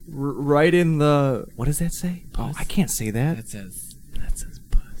Right in the... What does that say? Puss. Oh, I can't say that. That says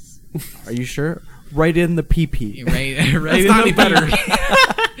puss. Are you sure? Right in the PP. Right in not the any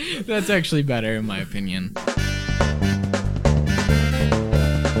better. That's actually better, in my opinion.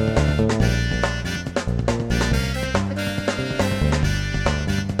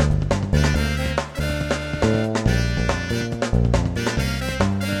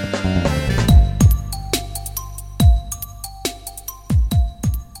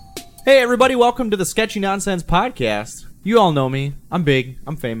 Hey, everybody. Welcome to the Sketchy Nonsense Podcast. You all know me. I'm big.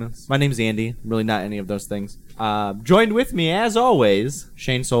 I'm famous. My name's Andy. I'm really not any of those things. Joined with me, as always,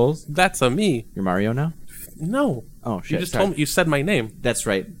 Shane Souls. That's a me. You're Mario now? No. Oh, shit. You just sorry. told me. You said my name. That's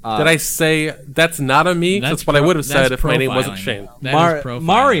right. Did I say that's not a me? That's what I would have said if my name wasn't Shane. That is profiling.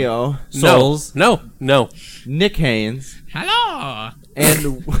 Mario Souls, No. Nick Haynes, Hello.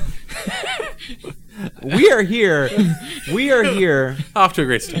 and we are here. Off to a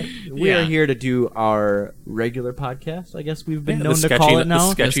great start. We are Yeah. here to do our regular podcast. I guess we've been Yeah, known the to call it the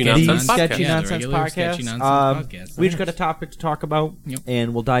now. Sketchy The Nonsense Sketchy Podcast. the Nonsense regular Podcast. Sketchy Nonsense Podcast. We each got a topic to talk about, Yep.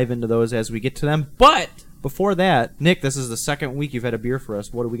 and we'll dive into those as we get to them. But before that, Nick, this is the second week you've had a beer for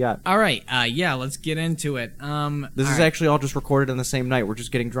us. What do we got? All right. Yeah, let's get into it. This is actually all just recorded on the same night. We're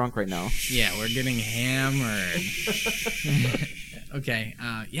just getting drunk right now. Yeah, we're getting hammered. Okay.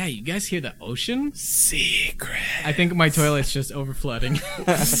 Yeah, you guys hear the ocean? Secret. I think my toilet's just overflooding.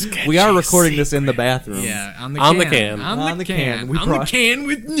 We are recording this in the bathroom. Yeah, on the On the can. can. On the can. We On the brought- can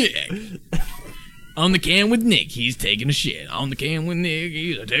with Nick. On the can with Nick, he's taking a shit. On the can with Nick,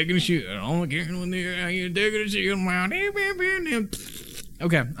 he's taking a shit. On the can with Nick, he's taking a shit.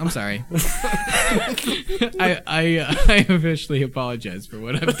 Okay, I'm sorry. I officially apologize for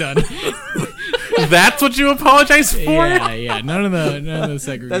what I've done. That's what you apologize for? Yeah. None of the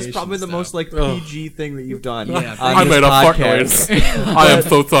segregation. That's probably the stuff. most PG thing that you've done. Yeah, on I this made a fart podcast. noise. I am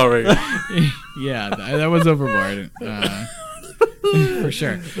so sorry. Yeah, that was overboard. For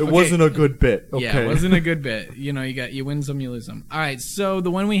sure. It wasn't a good bit. Okay. Yeah, it wasn't a good bit. You know, you win some, you lose some. All right, so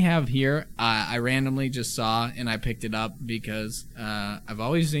the one we have here, I randomly just saw and I picked it up because I've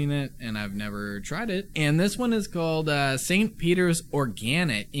always seen it and I've never tried it. And this one is called St. Peter's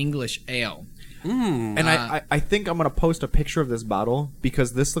Organic English Ale. And I think I'm going to post a picture of this bottle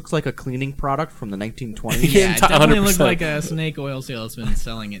because this looks like a cleaning product from the 1920s. Yeah, it definitely looked 100%. like a snake oil salesman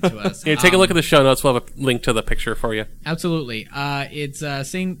selling it to us. Here, take a look at the show notes. We'll have a link to the picture for you. Absolutely. It's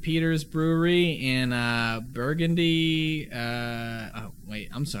St. Peter's Brewery in Burgundy. Oh, wait,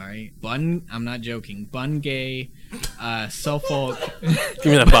 I'm sorry. I'm not joking. Bungay, Suffolk.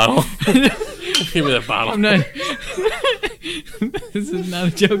 Give me that bottle. Give me that bottle. I'm not. This is not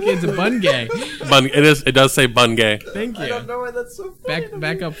a joke. It's a Bungay. It does say Bungay. Thank you. know why that's so funny.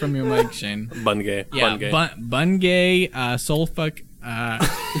 Back up from your mic, Shane. Bungay. Yeah, Bungay. Bungay, Suffolk.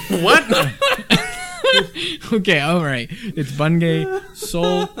 What? Okay, all right. It's Bungay,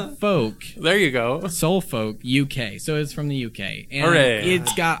 Suffolk. There you go. Suffolk, UK. So it's from the UK. And Hooray.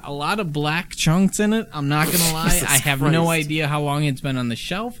 it's got a lot of black chunks in it. I'm not going to lie. Jesus I have no Christ. idea how long it's been on the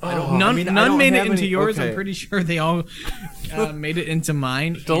shelf. I None mean, I don't made it have into any- yours. okay. I'm pretty sure they all made it into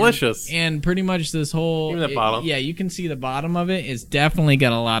mine. Delicious. And pretty much this whole... Give me that bottle. Yeah, you can see the bottom of it. It's definitely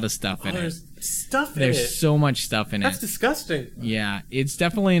got a lot of stuff in it. There's stuff in There's it. so much stuff in That's it. disgusting. Yeah, it's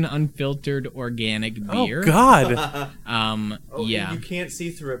definitely an unfiltered organic beer. Oh, God. Yeah. You can't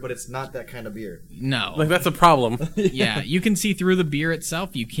see through it, but it's not that kind of beer. No. Like, that's a problem. Yeah, you can see through the beer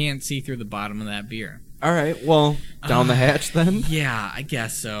itself. You can't see through the bottom of that beer. All right, well, down the hatch then. Yeah, I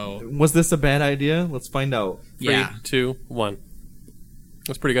guess so. Was this a bad idea? Let's find out. 3, Yeah. 2, 1.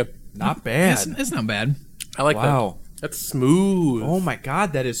 That's pretty good. Not bad. It's not bad. I like Wow. that. That's smooth. Oh my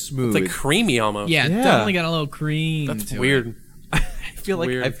God, that is smooth. It's like creamy almost. Yeah, it's Yeah. definitely got a little cream That's to weird. it. I feel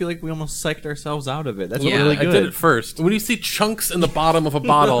weird. like we almost psyched ourselves out of it. That's Yeah, really I good. did it first. When you see chunks in the bottom of a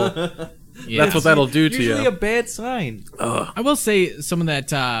bottle, Yeah. that's what that'll do to Usually you. a bad sign. I will say some of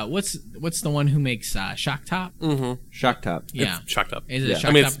that. What's the one who makes Shock Top? Shock top. Yeah, It's Shock Top. Is it Yeah. Shock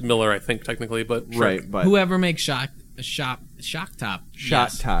I mean, Top? it's Miller, I think, technically, but sure. Right, but Whoever makes Shock Top. Shot Top.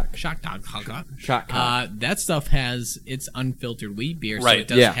 Shock Top. Shock top. That stuff has its unfiltered wheat beer, so Right. it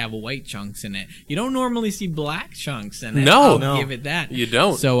does Yeah. have white chunks in it. You don't normally see black chunks in it. No. I'll No. give it that. You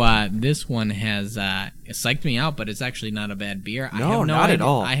don't. So this one has it psyched me out, but it's actually not a bad beer. I No, have not at idea,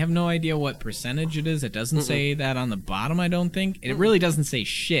 all. I have no idea what percentage it is. It doesn't say that on the bottom. I don't think it really doesn't say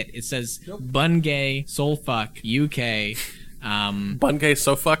shit. It says Bungay, Soulfuck, UK. Bungay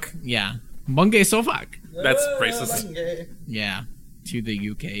so fuck. Yeah, Bungay, Soulfuck. That's racist. Yeah, to the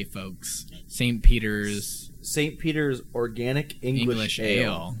UK folks. St. Peter's St. Peter's Organic English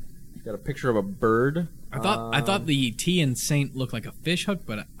Ale. Got a picture of a bird. I thought the T in Saint looked like a fish hook,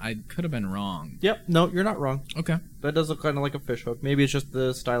 but I could have been wrong. Yep. No, you're not wrong. Okay. That does look kind of like a fish hook. Maybe it's just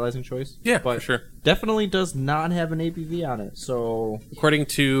the stylizing choice. Yeah, but for sure. Definitely does not have an ABV on it. So according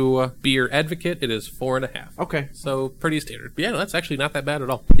to Beer Advocate, it is 4.5. Okay. So pretty standard. But yeah, no, that's actually not that bad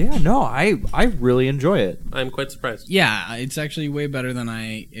at all. Yeah, no, I really enjoy it. I'm quite surprised. Yeah, it's actually way better than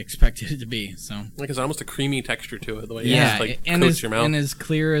I expected it to be. So like it's almost a creamy texture to it. The way yeah, it just, and coats your mouth. And as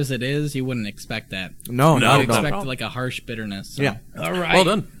clear as it is, you wouldn't expect that. No, you not expect at all. like a harsh bitterness. So. Yeah. All right. Well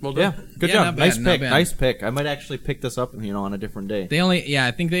done. Well done. Yeah, good Yeah, job. not bad, Nice not pick. bad. Nice pick. I might actually pick this up, on a different day.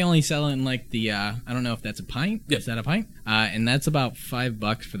 I think they only sell it in like the I don't know if that's a pint. Yep. Is that a pint? And that's about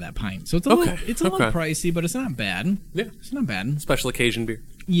 $5 for that pint. So it's a Okay. little pricey, but it's not bad. Yeah. It's not bad. Special occasion beer.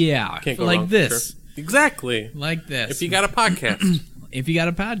 Yeah, Can't go like wrong. this. Sure. Exactly. Like this. If you got a podcast. If you got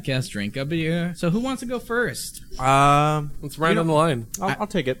a podcast, drink a beer. So who wants to go first? It's right on the line. I'll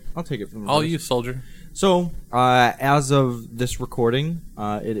take it. I'll take it from All first. you, soldier. So, as of this recording,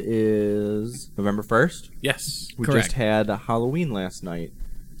 it is November 1st. Yes. We Correct. just had Halloween last night.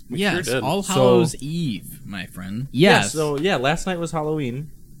 Yes, sure did. All Hallows Eve, my friend. Yeah, Yes. so, last night was Halloween.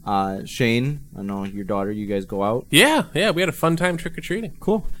 Shane, I know your daughter, you guys go out. Yeah, we had a fun time trick-or-treating.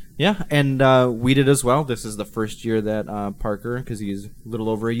 Cool. Yeah, and we did as well. This is the first year that Parker, because he's a little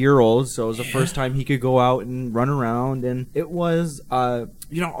over a year old, so it was the first time he could go out and run around, and it was, all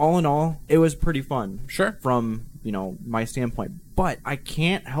in all, it was pretty fun. Sure. From, my standpoint. But I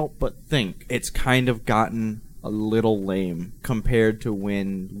can't help but think it's kind of gotten a little lame compared to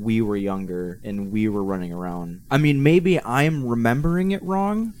when we were younger and we were running around. I mean, maybe I'm remembering it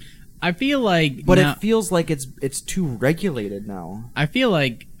wrong, I feel like... but it feels like it's too regulated now. I feel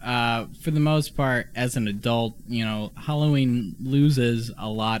like, for the most part, as an adult, Halloween loses a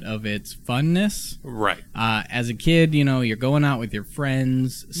lot of its funness. Right. As a kid, you're going out with your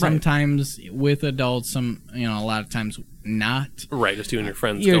friends, sometimes with adults, a lot of times not. Right, just you and your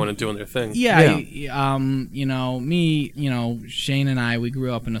friends going and doing their thing. Yeah. Shane and I, we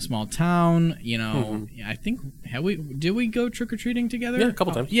grew up in a small town, I think, did we go trick-or-treating together? Yeah, a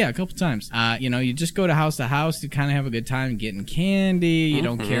couple times. Yeah, a couple times. You just go to house, you kind of have a good time getting candy, you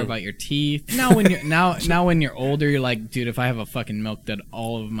don't care about your teeth. Now when you're now when you're older, you're like, dude, if I have a fucking milk dud,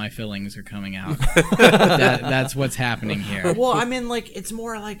 all of my fillings are coming out. That's what's happening here. Well, I mean, it's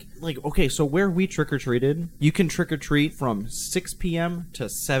more like okay, so where we trick-or-treated, you can trick-or-treat from 6 p.m. to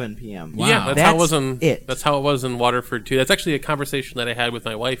 7 p.m. Wow. Yeah, that's how it was in Waterford too. That's actually a conversation that I had with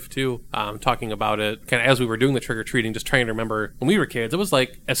my wife too, talking about it kind of as we were doing the trick-or-treating, just trying to remember when we were kids. It was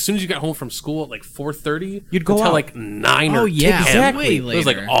like as soon as you got home from school at like 4:30, you'd go until out. like 9 or 10. Exactly. It was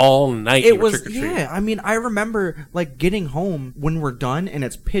like all night. It you were was, trick-or-treating. yeah. I mean, I remember getting home when we're done and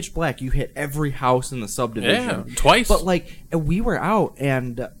it's pitch black. You hit every house in the subdivision. Yeah, twice. But we were out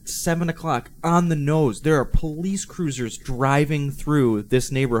and 7 o'clock on the nose. There are police cruisers driving through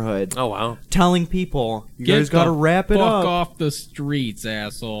this neighborhood. Oh wow! Telling people you guys got to wrap it up. Fuck off the streets,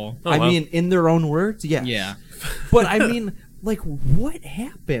 asshole. Oh, I wow. mean, in their own words, yes. Yeah. But I mean, what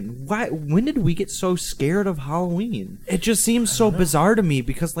happened? When did we get so scared of Halloween? It just seems so bizarre to me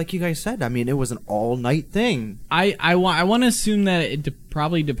because, like you guys said, I mean, it was an all-night thing. I want to assume that it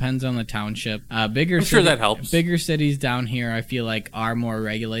probably depends on the township. I'm sure that helps. Bigger cities down here, I feel like, are more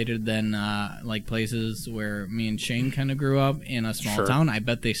regulated than places where me and Shane kind of grew up in a small town. I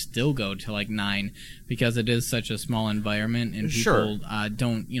bet they still go to 9 because it is such a small environment and people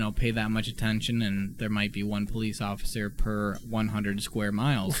don't pay that much attention, and there might be one police officer per 100 square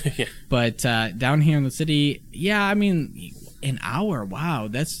miles. Yeah. But down here in the city, I mean, an hour. Wow,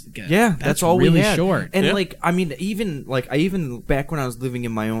 that's all really we had. short. And I mean, even back when I was living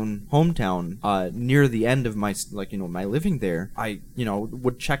in my own hometown, near the end of my my living there, I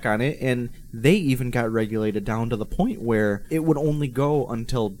would check on it, and they even got regulated down to the point where it would only go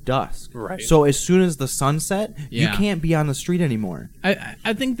until dusk. Right. So as soon as the sun set, you can't be on the street anymore.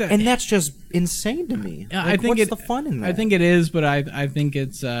 I think that, and that's just insane to me. I think what's the fun in that? I think it is, but I think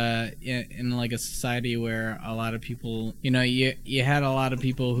it's in a society where a lot of people, you had a lot of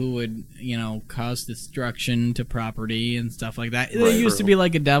people who would cause destruction to property and stuff like that. It used to be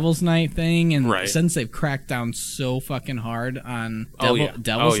like a Devil's Night thing, and since they've cracked down so fucking hard on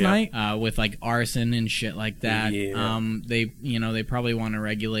Devil's Night with arson and shit like that, they probably want to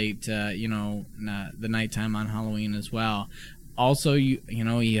regulate the nighttime on Halloween as well. Also, you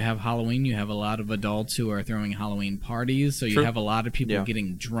have Halloween. You have a lot of adults who are throwing Halloween parties, so you have a lot of people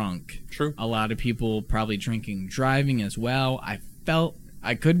getting drunk. True. A lot of people probably drinking, driving as well. I felt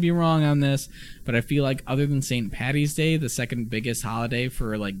I could be wrong on this, but I feel like other than St. Patty's Day, the second biggest holiday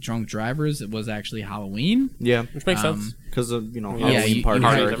for like drunk drivers, it was actually Halloween. Yeah, Which makes sense. because of Yeah, Halloween you parties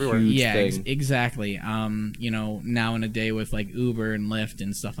have- are a everywhere. huge Yeah, thing. exactly. Now in a day with like Uber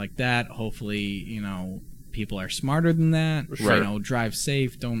and stuff like that, hopefully, people are smarter than that. Sure. Drive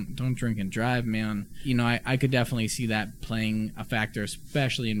safe. Don't drink and drive, man. I could definitely see that playing a factor,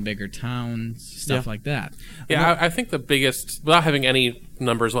 especially in bigger towns, stuff like that. Yeah, I think the biggest, without having any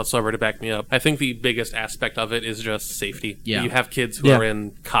numbers whatsoever to back me up, I think the biggest aspect of it is just safety. Yeah. You have kids who Yeah. are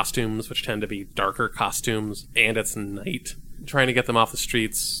in costumes, which tend to be darker costumes, and it's night. Trying to get them off the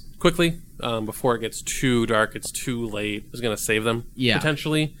streets quickly before it gets too dark, it's too late, is going to save them, Yeah.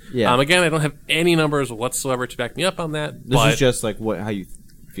 potentially. Yeah. Again, I don't have any numbers whatsoever to back me up on that. This but is just like how you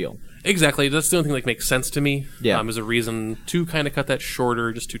feel. Exactly. That's the only thing that makes sense to me. Yeah. As a reason to kind of cut that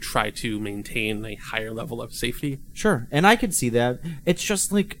shorter, just to try to maintain a higher level of safety. Sure, and I could see that. It's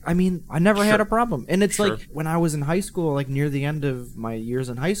just like, I never had Sure. a problem. And it's Sure. like, when I was in high school, like near the end of my years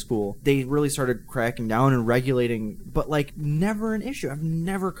in high school, they really started cracking down and regulating, but like never an issue. I've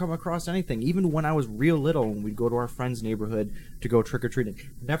never come across anything. Even when I was real little, when we'd go to our friend's neighborhood to go trick-or-treating,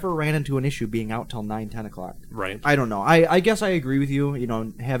 never ran into an issue being out till 9, 10 o'clock. Right. I don't know. I guess I agree with you.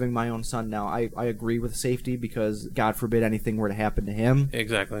 Having my own son now, I agree with safety because God forbid anything were to happen to him.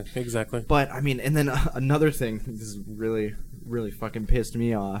 Exactly. But and then another thing, this is really, really fucking pissed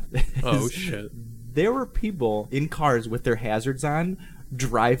me off. Oh, is shit. There were people in cars with their hazards on,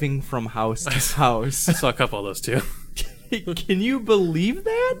 driving from house to house. I saw a couple of those too. Can you believe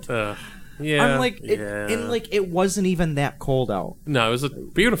that? Yeah. I'm like, yeah. it wasn't even that cold out. No, it was a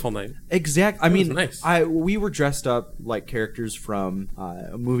beautiful night. I was mean, nice. we were dressed up like characters from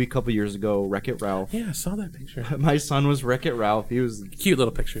a movie a couple years ago, Wreck-It Ralph. Yeah, I saw that picture. My son was Wreck-It Ralph. He was Cute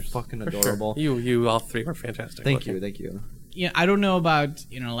little pictures. fucking For sure. adorable. You all three were fantastic. Thank looking. you. Yeah, I don't know about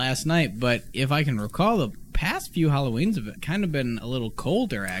last night, but if I can recall, the past few Halloweens have kind of been a little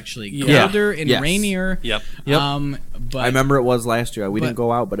colder, actually. Yeah. Colder and Yes. rainier. Yep. But I remember it was last year. We but- didn't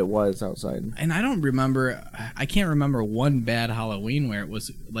go out, but it was outside. And I can't remember one bad Halloween where it was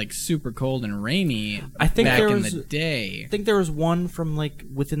like super cold and rainy. I think back there in was- the day. I think there was one from like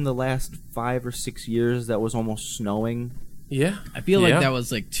within the last 5 or 6 years that was almost snowing. Yeah. I feel like Yeah. that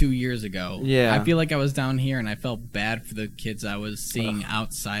was like 2 years ago. Yeah. I feel like I was down here and I felt bad for the kids I was seeing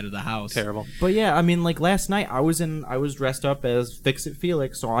outside of the house. Terrible. But yeah, like last night I was dressed up as Fix-It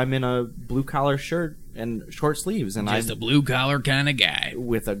Felix, so I'm in a blue collar shirt and short sleeves, and Just I'm a blue collar kind of guy.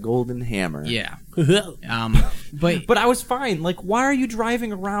 with a golden hammer. Yeah. But I was fine. Like, why are you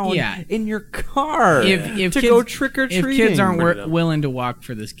driving around Yeah. in your car if to kids, go trick or treating? If kids aren't Bring it up. willing to walk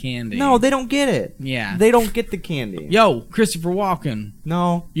for this candy. no, they don't get it. Yeah. They don't get the candy. Yo, Christopher Walken.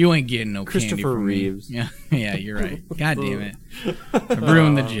 No. You ain't getting no candy Christopher from me. Reeves. Yeah, yeah, you're right. God damn it. I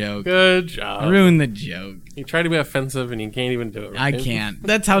ruined the joke. Good I job. ruined the joke. You try to be offensive and you can't even do it. I Right? can't.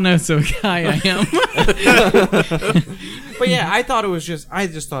 That's how no so guy I am. But yeah, I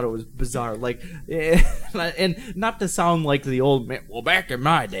just thought it was bizarre. Like, and not to sound like the old man, well, back in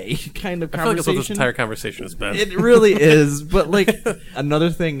my day kind of I feel like that's what this conversation. entire conversation has been. It really is. But like, another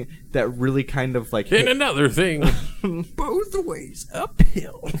thing that really kind of like And another thing. both ways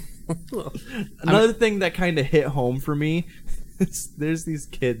uphill. Another thing that kind of hit home for me is there's these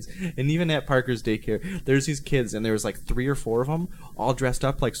kids, and even at Parker's daycare, there's these kids, and there was like 3 or 4 of them, all dressed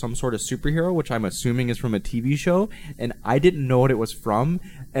up like some sort of superhero, which I'm assuming is from a TV show, and I didn't know what it was from,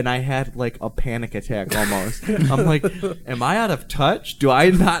 and I had like a panic attack almost. I'm like, am I out of touch? Do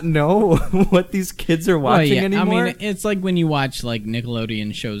I not know what these kids are watching anymore? I mean, it's like when you watch like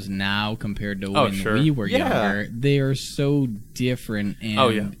Nickelodeon shows now compared to Oh, when sure. we were Yeah. younger. They are so different and Oh,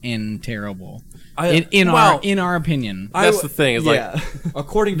 yeah. and terrible. I- In well, our opinion. That's the thing, is, like,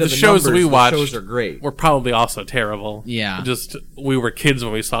 according to the the shows numbers, we watched the shows are great. were probably also terrible. Yeah. Just we were kids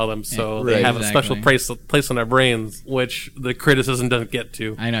when we saw them, so Yeah, they right. have a Exactly. special place in our brains, which the criticism doesn't get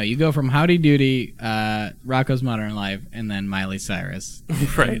to. I know you go from Howdy Doody, Rocco's Modern Life, and then Miley Cyrus.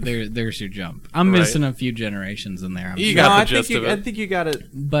 Right. There's your jump. I'm Right. missing a few generations in there. I'm You sure. got the I gist think of I it. think you got it.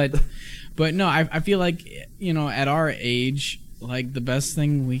 But no, I feel like at our age, like the best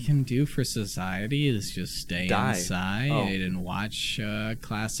thing we can do for society is just stay Die. inside Oh. and watch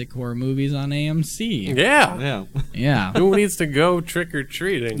classic horror movies on AMC. Yeah. Yeah. Yeah. Who needs to go trick or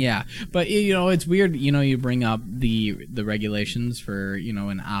treating? Yeah, but it's weird. You bring up the regulations for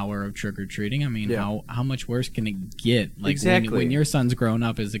an hour of trick or treating. I mean, Yeah. how much worse can it get? Like Exactly. when your son's grown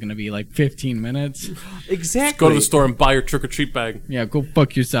up, is it going to be like 15 minutes? Exactly. Go to the store and buy your trick or treat bag. Yeah, go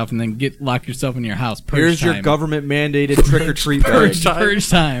fuck yourself and then lock yourself in your house. Purge Here's your time. government mandated trick or treat street Purge purge. time. Purge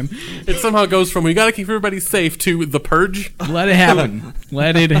time. It somehow goes from we got to keep everybody safe to the purge. Let it happen.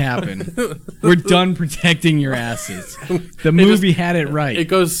 Let it happen. We're done protecting your asses. The movie had it right. It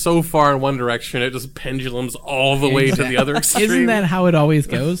goes so far in one direction, it just pendulums all the way to the other extreme. Isn't that how it always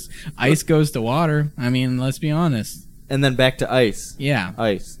goes? Ice goes to water. I mean, let's be honest. And then back to ice. Yeah.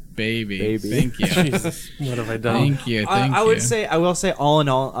 Ice. Baby. Baby. Thank you. Jesus, what have I done? Thank you. Thank I you. would say, I will say, all in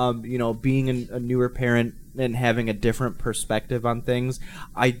all, being a newer parent and having a different perspective on things,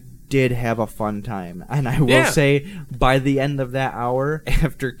 I did have a fun time. And I will Yeah. say, by the end of that hour,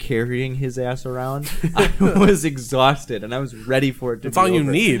 after carrying his ass around, I was exhausted and I was ready for it to That's be all you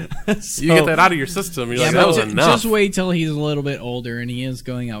over. need. So- You get that out of your system. You're like, but that was ju- enough. Just wait till he's a little bit older and he is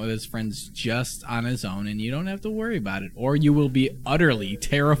going out with his friends just on his own, and you don't have to worry about it, or you will be utterly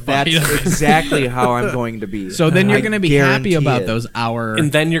terrified. That's of it. exactly how I'm going to be. So then you're I going to be happy guarantee about it. those hour.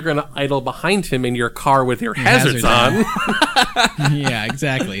 And then you're going to idle behind him in your car with your hazards hazards on. Yeah,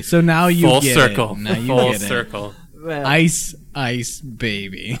 exactly. So now you Full get circle. it. Now you Full get circle. Well, it. Ice,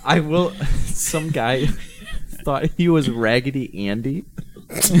 baby. I will. Some guy thought he was Raggedy Andy,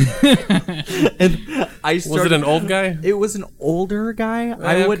 and I started. Was it an old guy? It was an older guy.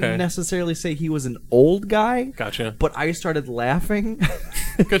 I wouldn't okay. necessarily say he was an old guy. Gotcha. But I started laughing.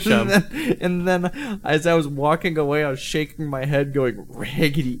 Good job. and then as I was walking away, I was shaking my head, going,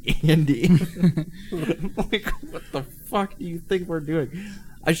 "Raggedy Andy." Like, what the fuck do you think we're doing?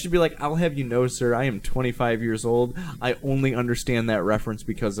 I should be like, I'll have you know, sir, I am 25 years old. I only understand that reference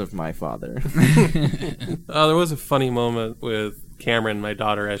because of my father. There was a funny moment with Cameron, my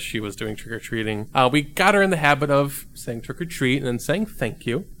daughter, as she was doing trick-or-treating. We got her in the habit of saying trick-or-treat and then saying thank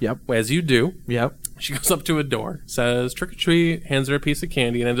you. Yep. As you do. Yep. She goes up to a door, says trick-or-treat, hands her a piece of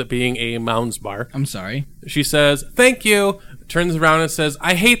candy, and ends up being a Mounds bar. I'm sorry. She says, thank you, turns around and says,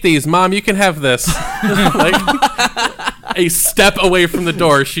 I hate these, Mom, you can have this. Like, a step away from the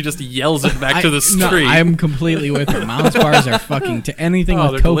door, she just yells it back to the street. No, I'm completely with her. Mounds bars are fucking to anything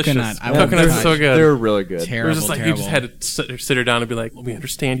Oh, with they're coconut. delicious. I won't Coconut's touch. so good. They're really good. We're Terrible, just like, terrible. you just had to sit her down and be like, well, we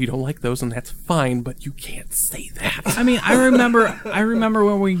understand you don't like those, and that's fine, but you can't say that. I mean, I remember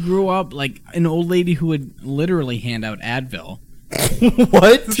when we grew up, like an old lady who would literally hand out Advil.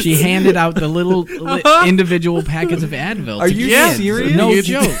 What? She handed out the little individual packets of Advil. Are to you kids. serious? No You-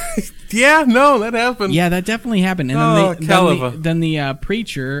 joke. Yeah, no, that happened. Yeah, that definitely happened. And Oh, then, Calva. then the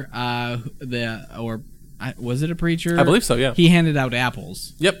preacher, was it a preacher? I believe so, yeah. He handed out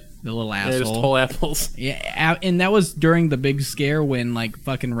apples. Yep. The little Yeah, asshole. just whole apples. Yeah, and that was during the big scare when like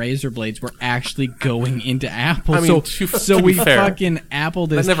fucking razor blades were actually going into apples. I mean, so to we be fair, fucking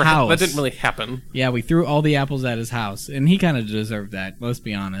appled his That never house. that didn't really happen. Yeah, we threw all the apples at his house, and he kind of deserved that. Let's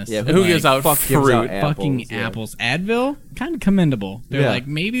be honest. Yeah, Who gives out fuck gives fruit? out Fucking yeah. apples. Advil, kind of commendable. They're Yeah. like,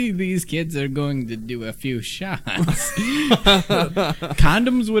 maybe these kids are going to do a few shots.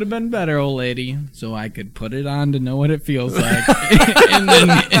 Condoms would have been better, old lady, so I could put it on to know what it feels like, and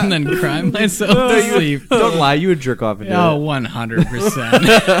then cry myself to sleep. Don't lie, you would jerk off into Oh, it.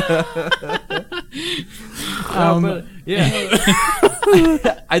 100%. But,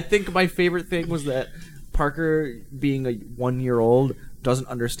 yeah. I think my favorite thing was that Parker, being a 1-year-old, doesn't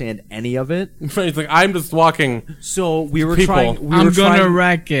understand any of it. He's like, I'm just walking. So we were People. trying. We I'm were gonna trying,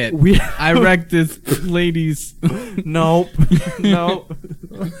 wreck it. I wrecked this lady's. Nope. Nope.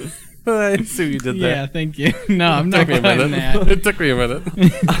 I see what you did there. Yeah, thank you. No, I'm not Took me a cutting minute. that. It took me a minute.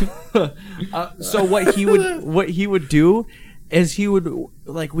 So what he would do is he would,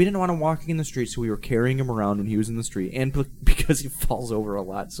 like, we didn't want him walking in the street, so we were carrying him around when he was in the street, and because he falls over a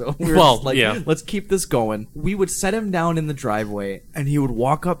lot, so we were Well, just like, yeah. let's keep this going. We would set him down in the driveway, and he would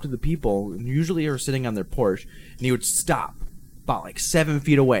walk up to the people, and usually they were sitting on their porch, and he would stop about like 7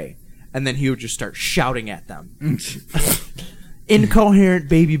 feet away, and then he would just start shouting at them. Incoherent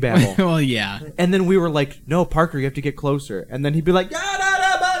baby babble. Well, yeah. And then we were like, no, Parker, you have to get closer. And then he'd be like,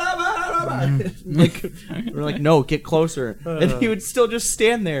 like, we're like, no, get closer. And he would still just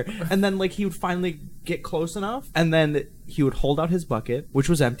stand there. And then, like, he would finally get close enough. And then he would hold out his bucket, which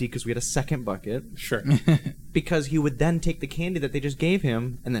was empty because we had a second bucket. Sure. Because he would then take the candy that they just gave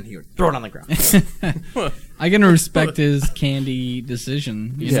him, and then he would throw it on the ground. I can respect his candy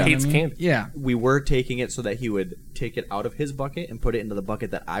decision. You He know what hates I mean? candy. Yeah. We were taking it so that he would take it out of his bucket and put it into the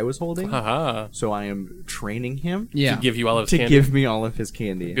bucket that I was holding. Haha. So I am training him Yeah. To give you all of his to candy. give me all of his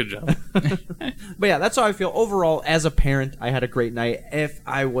candy. Good job. But yeah, that's how I feel. Overall, as a parent, I had a great night. If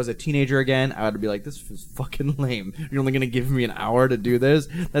I was a teenager again, I would be like, this is fucking lame. You're only going to give me an hour to do this?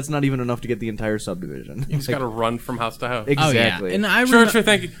 That's not even enough to get the entire subdivision. You just got to run from house to house. Exactly. Oh, yeah. And I Trick or treat,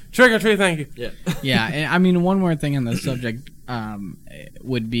 thank you. Trick or treat, thank you. Yeah. Yeah, and I mean, one more thing on this subject.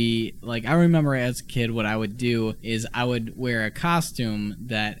 would be like, I remember as a kid what I would do is I would wear a costume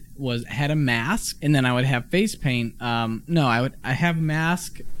that had a mask, and then I would have face paint. I have a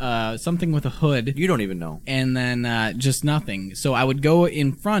mask, something with a hood, You don't even know. and then just nothing. So I would go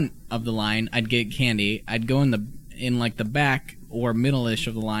in front of the line. I'd get candy. I'd go in the back or middle-ish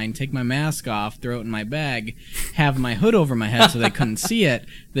of the line, take my mask off, throw it in my bag, have my hood over my head so they couldn't see it.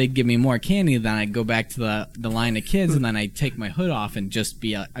 They'd give me more candy. Then I'd go back to the line of kids, and then I'd take my hood off and just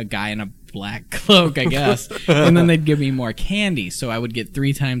be a guy in a black cloak, I guess. And then they'd give me more candy, so I would get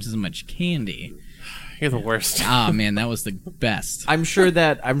 3 times as much candy. You're the worst. Oh man, that was the best. I'm sure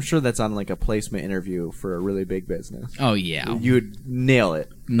that's on like a placement interview for a really big business. Oh yeah, You would nail it.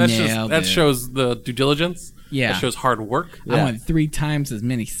 That shows the due diligence. Yeah. That shows hard work. I want 3 times as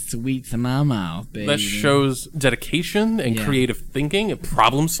many sweets in my mouth, baby. That shows dedication and Yeah. creative thinking and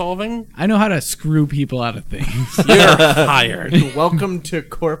problem solving. I know how to screw people out of things. You're hired. Welcome to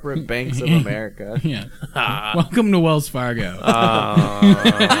Corporate Banks of America. Yeah. Welcome to Wells Fargo.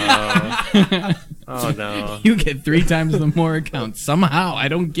 Oh no. You get 3 times the more accounts. Somehow, I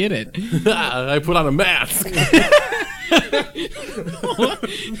don't get it. I put on a mask.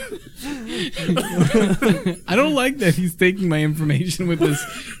 I don't like that he's taking my information with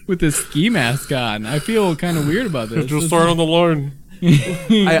this ski mask on. I feel kind of weird about this. Just start on the line.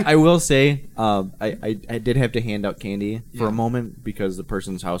 I will say, I did have to hand out candy for a moment because the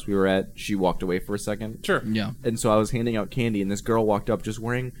person's house we were at, she walked away for a second. Sure. Yeah. And so I was handing out candy, and this girl walked up just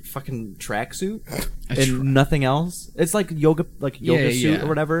wearing fucking tracksuit A and tra- nothing else. It's like yoga Yeah, suit yeah. or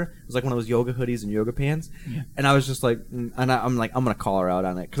whatever. It was like one of those yoga hoodies and yoga pants. Yeah. And I was just like, and I'm like, I'm gonna call her out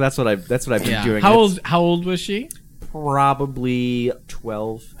on it because that's what I've been Yeah. doing. How It's old was she? Probably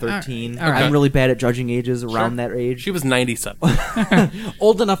 12, 13. All right. I'm really bad at judging ages around that age. She was 97,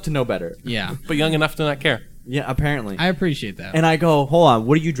 Old enough to know better. Yeah. but young enough to not care. Yeah, apparently. I appreciate that. And I go, hold on,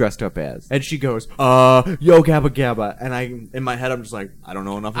 what are you dressed up as? And she goes, yo, Gabba Gabba. And in my head, I'm just like, I don't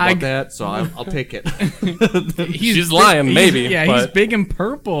know enough about that, so I'll take it. She's lying, maybe, He's but- big and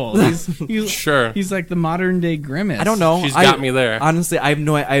purple. He's Sure. He's like the modern day Grimace. I don't know. She's got me there. Honestly, I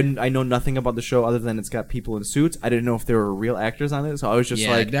know nothing about the show other than it's got people in suits. I didn't know if there were real actors on it, so I was just Yeah,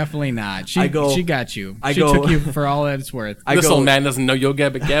 like, definitely not. I go- she got you. I She go- took you for all that it's worth. I This go- old man doesn't know Yo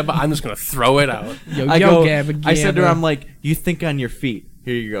Gabba Gabba. I'm just gonna throw it out. Yo, I yo, go, Gabba I said to her, Gabba. I'm like, you think on your feet.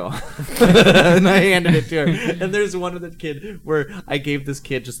 Here you go. And I handed it to her. And there's one of the kid where I gave this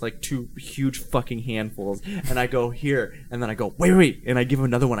kid just like 2 huge fucking handfuls. And I go, here. And then I go, wait. And I give him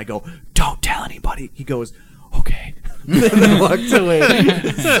another one. I go, don't tell anybody. He goes, okay. And then walked away.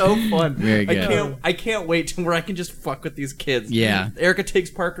 It's so fun. Very good. I can't wait to where I can just fuck with these kids. Yeah. Erica takes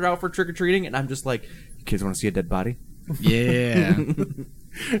Parker out for trick-or-treating. And I'm just like, you kids want to see a dead body? Yeah.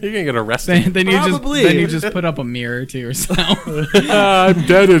 You're gonna get arrested. then Probably. you just put up a mirror to yourself. I'm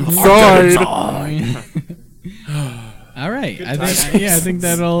dead inside. All right. I think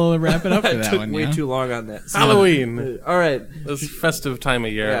that'll wrap it up for I that took one. way yeah? too long on that. Halloween. All right. This festive time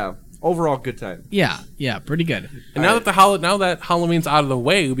of year. Yeah. Overall, good time. Yeah, pretty good. And now that now that Halloween's out of the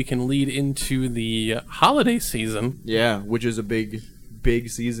way, we can lead into the holiday season. Yeah, which is a big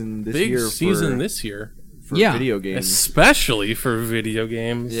season this Big year. season this year, for Yeah. video games. especially for video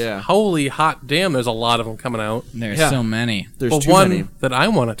games. Yeah. Holy hot damn! There's a lot of them coming out. There's Yeah. so many. There's But too one many. that I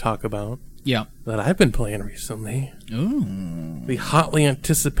want to talk about Yeah. that I've been playing recently, Ooh. the hotly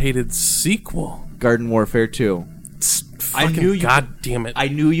anticipated sequel. Garden Warfare 2. It's I fucking knew you- God damn it! I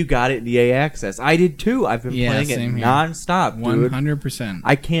knew you got it in EA Access. I did too. I've been Yeah, playing it same here. non-stop, dude. 100%.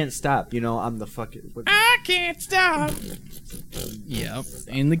 I can't stop. You know, I'm the fucking... I can't stop. Yep.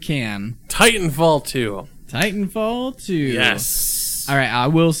 In the can. Titanfall 2. Titanfall 2. Yes. All right, I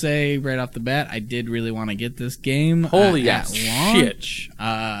will say right off the bat, I did really want to get this game. Holy at shit. launch,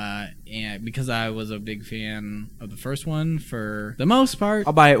 and because I was a big fan of the first one for the most part.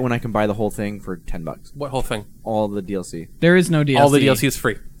 I'll buy it when I can buy the whole thing for $10. What whole thing? All the DLC. There is no DLC. All the DLC is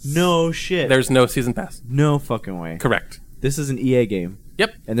free. No shit. There's no season pass. no fucking way. Correct. This is an EA game.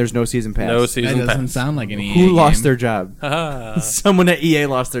 Yep. And there's no season pass. No That season doesn't pass. sound like an EA Who lost game. their job? Haha. Someone at EA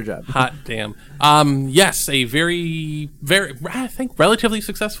lost their job. Hot damn. Yes, a very, I think, relatively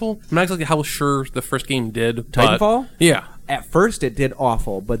successful. I'm not exactly how sure the first game did. but- Titanfall? Yeah. At first, it did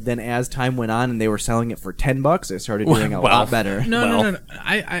awful, but then as time went on and they were selling it for $10, it started doing a Well, lot better. No.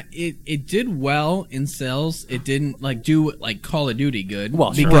 It did well in sales. It didn't do like Call of Duty good.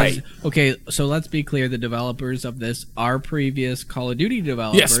 Well, sure. because, Right. Okay, so let's be clear: the developers of this are previous Call of Duty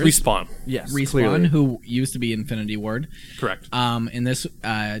developers. Yes, Respawn. Yes, Respawn, clearly. who used to be Infinity Ward. Correct. And this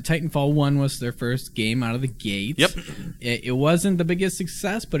Titanfall 1 was their first game out of the gate. Yep. It wasn't the biggest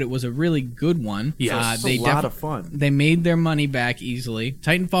success, but it was a really good one. Yes. It's a lot of fun. They made their money back easily.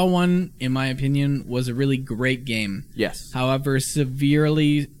 Titanfall 1, in my opinion, was a really great game. Yes. However,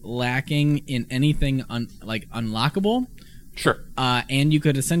 severely lacking in anything unlockable. Sure. And you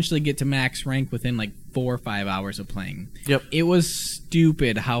could essentially get to max rank within like 4 or 5 hours of playing. Yep. It was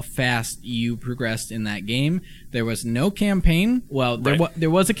stupid how fast you progressed in that game. There was no campaign. Well, there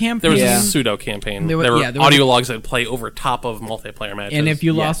was a campaign. There was a pseudo campaign. There were audio logs that would play over top of multiplayer matches. And if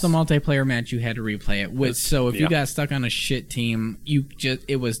you lost the multiplayer match, you had to replay it. So if you got stuck on a shit team,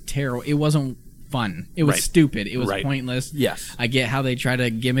 it was terrible. It wasn't fun. It was stupid. It was pointless. Yes. I get how they try to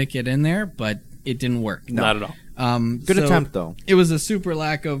gimmick it in there, but it didn't work. No. Not at all. Good attempt, though. It was a super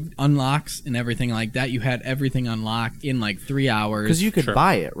lack of unlocks and everything like that. You had everything unlocked in like 3 hours. Because you could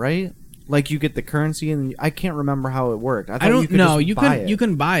buy it, right? Like you get the currency, and I can't remember how it worked. I don't know. You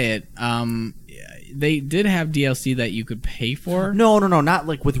can buy it. They did have DLC that you could pay for. No, not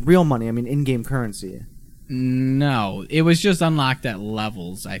like with real money. I mean, in-game currency. No, it was just unlocked at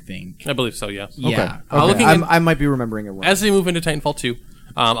levels, I think. I believe so. Yes. Yeah. Okay. I might be remembering it wrong. As they move into Titanfall 2.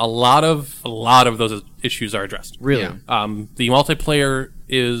 A lot of those issues are addressed. Really? Yeah. The multiplayer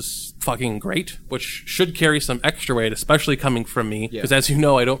is fucking great, which should carry some extra weight, especially coming from me, because as you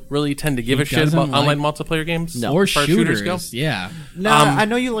know, I don't really tend to give a shit about online multiplayer games. No. Or shooters go. Yeah. No, I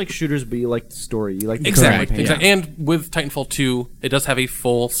know you like shooters, but you like the story. You like the exactly. And with Titanfall 2, it does have a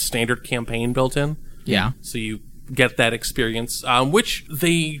full standard campaign built in. Yeah. So you get that experience, which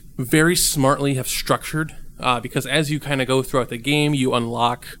they very smartly have structured. Because as you kind of go throughout the game, you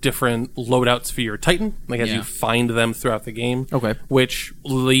unlock different loadouts for your Titan, as you find them throughout the game. Okay. Which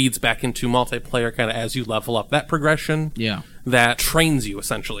leads back into multiplayer kind of as you level up that progression. Yeah. That trains you,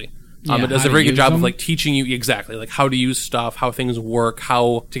 essentially. It does a very good job of teaching you exactly how to use stuff, how things work,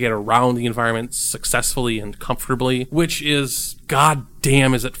 how to get around the environment successfully and comfortably, which is,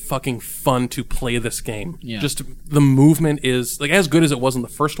 goddamn, is it fucking fun to play this game. Yeah. Just the movement is as good as it was in the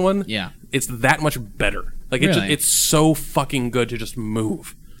first one. Yeah. It's that much better. It's so fucking good to just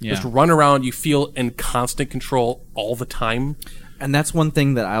move. Yeah. Just run around, you feel in constant control all the time. And that's one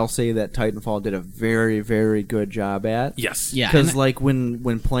thing that I'll say that Titanfall did a very, very good job at. Yes. Yeah. Because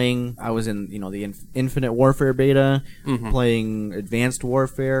when playing, I was in the Infinite Warfare beta, playing Advanced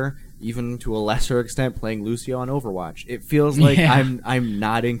Warfare, even to a lesser extent playing Lucio on Overwatch. It feels like I'm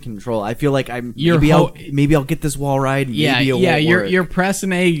not in control. I feel like maybe I'll get this wall ride. Maybe it won't work. You're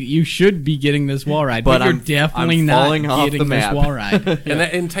pressing A. You should be getting this wall ride, but you're definitely I'm not falling off getting the this map. wall ride. And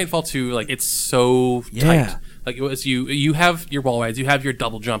in Titanfall 2, it's so tight. You have your wall rides, you have your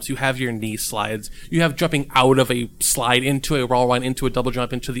double jumps, you have your knee slides, you have jumping out of a slide into a wall ride, into a double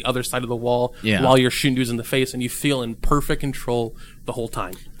jump, into the other side of the wall while you're shooting dudes in the face, and you feel in perfect control the whole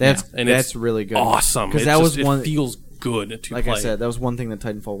time. That's really good. Awesome. Because it feels good to play. Like I said, that was one thing that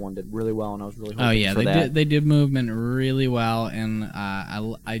Titanfall 1 did really well, and I was really hoping for that. They did movement really well, and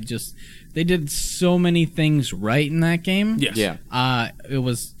they did so many things right in that game. Yes. Yeah. It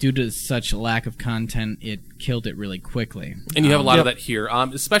was due to such lack of content, it killed it really quickly. And you have a lot of that here,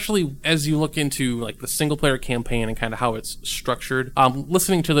 especially as you look into the single player campaign and kind of how it's structured.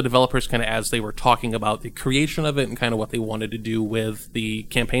 Listening to the developers kind of as they were talking about the creation of it and kind of what they wanted to do with the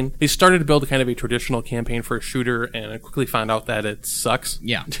campaign, they started to build kind of a traditional campaign for a shooter, and I quickly found out that it sucks.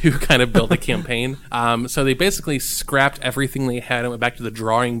 Yeah. To kind of build a campaign. So they basically scrapped everything they had and went back to the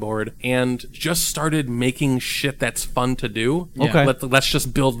drawing board and just started making shit that's fun to do. Yeah. Okay. Let's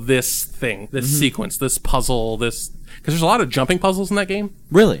just build this thing, this sequence, this puzzle, because there's a lot of jumping puzzles in that game.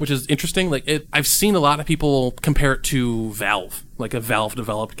 Really? Which is interesting. I've seen a lot of people compare it to Valve, a Valve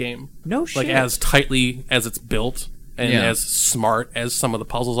developed game. No shit. As tightly as it's built and as smart as some of the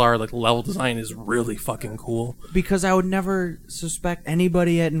puzzles are, level design is really fucking cool. Because I would never suspect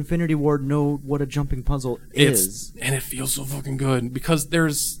anybody at Infinity Ward know what a jumping puzzle is. And it feels so fucking good because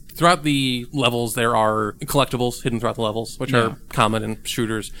throughout the levels, there are collectibles hidden throughout the levels, which are common in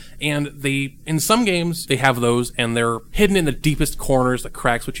shooters. And in some games, they have those, and they're hidden in the deepest corners, the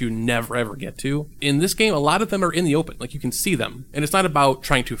cracks, which you never, ever get to. In this game, a lot of them are in the open. You can see them. And it's not about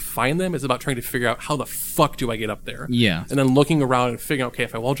trying to find them. It's about trying to figure out how the fuck do I get up there. Yeah. And then looking around and figuring out, okay,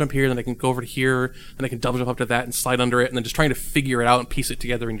 if I wall jump here, then I can go over to here, then I can double jump up to that and slide under it, and then just trying to figure it out and piece it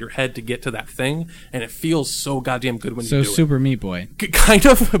together in your head to get to that thing. And it feels so goddamn good when you do it. So Super Meat Boy. Kind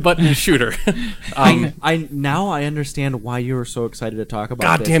of, but in a shooter. Now I understand why you were so excited to talk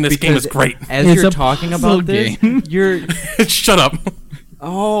about God damn, this game is great. As It's you're a talking puzzle about this, game. you're... Shut up.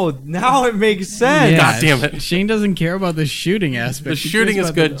 Oh, now it makes sense. God damn it. Shane doesn't care about the shooting aspect. The He shooting cares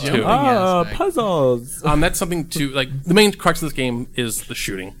is about good, the too. jumping aspect. Puzzles. That's something to, the main crux of this game is the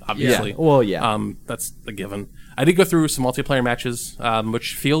shooting, obviously. Yeah. Well, yeah. That's a given. I did go through some multiplayer matches,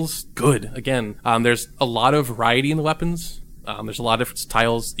 which feels good. Again, there's a lot of variety in the weapons. There's a lot of different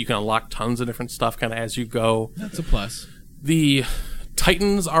styles. You can unlock tons of different stuff kind of as you go. That's a plus. The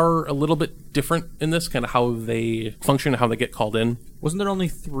Titans are a little bit different in this, kind of how they function and how they get called in. Wasn't there only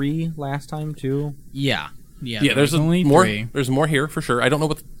 3 last time too? Yeah. Yeah, there's only more. 3. There's more here for sure. I don't know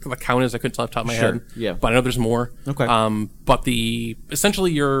what the count is. I couldn't tell off the top of my Sure, head. yeah. But I know there's more. Okay. But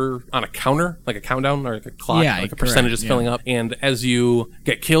essentially you're on a counter, like a countdown or like a clock, Yeah, like a correct, percentage is yeah. filling up, and as you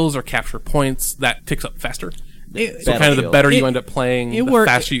get kills or capture points, that ticks up faster. So kind of the Battlefield. better you end up playing, the worked-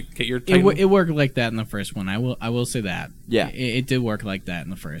 faster you get your Titan. It worked like that in the first one. I will say that. Yeah. It did work like that in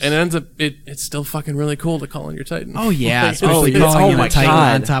the first. and it ends up it's still fucking really cool to call in your Titan. oh yeah, Like, especially it's- calling oh in my a Titan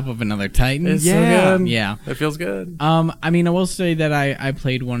God. on top of another Titan. It's Yeah. so good. Yeah. It feels good. I mean, I will say that I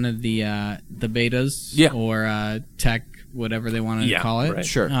played one of the betas, Yeah. or tech, whatever they want to Yeah, call it. right.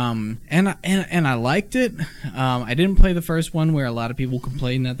 Sure. And I liked it. I didn't play the first one where a lot of people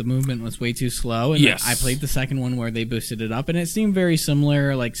complained that the movement was way too slow. And Yes. I played the second one where they boosted it up, and it seemed very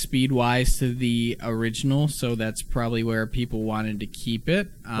similar, like speed wise, to the original. So that's probably where people wanted to keep it.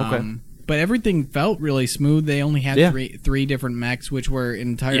 Okay. But everything felt really smooth. They only had Yeah. three different mechs, which were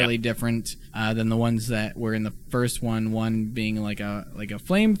entirely Yeah. different than the ones that were in the first one. One being like a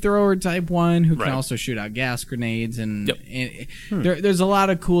flamethrower type one who can Right. also shoot out gas grenades, and, Yep. there's a lot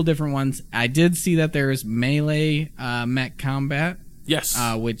of cool different ones. I did see that there's melee mech combat, Yes.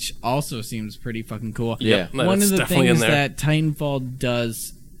 which also seems pretty fucking cool. Yeah. No, One that's of the definitely in things there. that Titanfall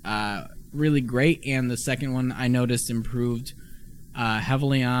does really great, and the second one I noticed improved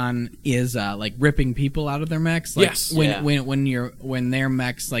heavily on, is like ripping people out of their mechs. Like Yes. when their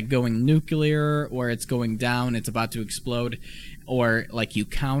mech's like going nuclear, or it's going down, it's about to explode, or like you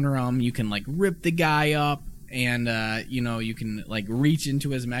counter them, you can like rip the guy up. And you can like reach into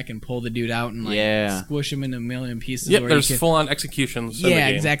his mech and pull the dude out and like Yeah. squish him into a million pieces. Yep, or there's you can, full on executions. in the yeah,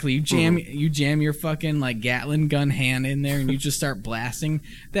 game. exactly. You jam your fucking like Gatling gun hand in there, and you just start blasting.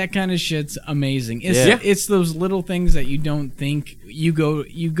 That kind of shit's amazing. It's those little things that you don't think you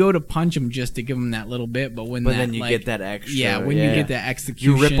go to punch them just to give them that little bit, but then you get that extra. Yeah, when you get that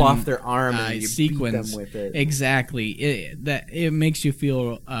execution, you rip off their arm and you sequence beat them with it. Exactly. It makes you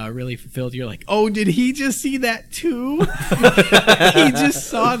feel really fulfilled. You're like, oh, did he just see that too? He just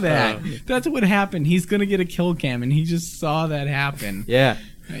saw that. That's what happened. He's gonna get a kill cam, and he just saw that happen. Yeah.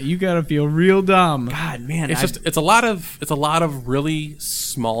 You gotta feel real dumb. God, man. It's a lot of really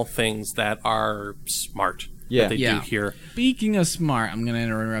small things that are smart. Yeah. That they Yeah. do here. Speaking of smart, I'm gonna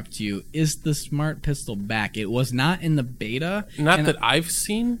interrupt you. Is the smart pistol back? It was not in the beta. Not and that I've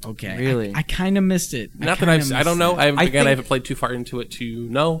seen. Okay. Really? I kind of missed it. Not that I've. I don't know. I think- haven't played too far into it to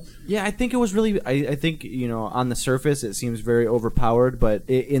know. Yeah, I think it was really. I think on the surface it seems very overpowered, but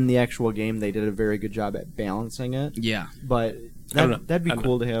in the actual game they did a very good job at balancing it. Yeah. But I don't know. that'd be I don't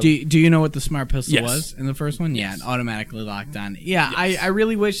cool to have. Do you know what the smart pistol Yes. was in the first one? Yeah, it automatically locked on. Yeah, Yes. I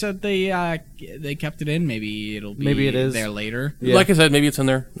really wish that they kept it in. Maybe it'll be Maybe it is. there later. Yeah. Like I said, maybe it's in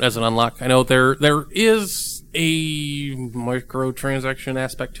there as an unlock. I know there is a microtransaction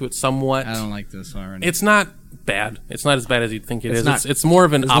aspect to it somewhat. I don't like this already. It's not bad. It's not as bad as you'd think it It's is. not- It's more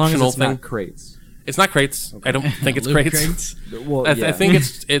of an as long optional as it's thing. not crates. It's not crates. I don't think it's Loot crates. Well, I yeah. think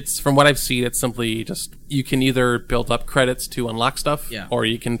it's from what I've seen, it's simply just you can either build up credits to unlock stuff, Yeah. or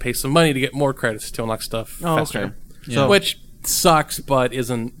you can pay some money to get more credits to unlock stuff Oh, faster. okay. Yeah. Which sucks, but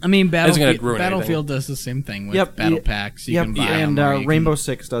isn't. I mean, gonna ruin Battlefield does the same thing with Yep, battle yeah, packs. You Yep, can buy and them, or you Rainbow can-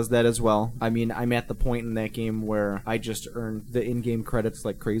 Six does that as well. I mean, I'm at the point in that game where I just earned the in-game credits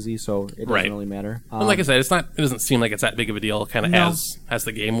like crazy, so it doesn't Right. really matter. And like I said, it doesn't seem like it's that big of a deal, kind of No. as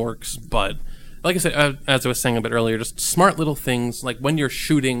the game works. But like I said, as I was saying a bit earlier, just smart little things. Like when you're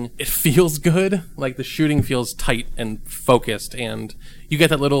shooting, it feels good. Like the shooting feels tight and focused, and you get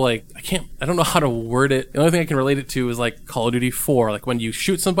that little I don't know how to word it. The only thing I can relate it to is like Call of Duty 4. Like when you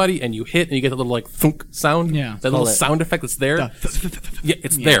shoot somebody and you hit, and you get that little thunk sound. Yeah. that little Call it- sound effect that's there. Yeah,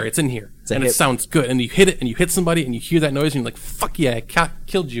 it's there. It's in here, a and it hit. sounds good. And you hit it, and you hit somebody, and you hear that noise, and you're like, "Fuck yeah, I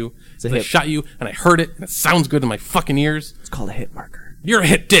killed you." a And I hit. shot you, and I heard it, and it sounds good in my fucking ears. It's called a hit marker. You're a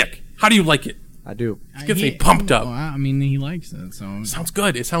hit dick. How do you like it? I do. It gets me pumped up. Well, I mean, he likes it, so Sounds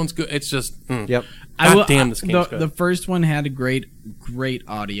good. It sounds good. It's just. Yep. God damn, this game's good. The first one had a great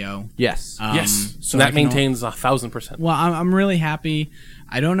audio. Yes. Yes. so And I that can maintains 1,000%. Well, I'm really happy.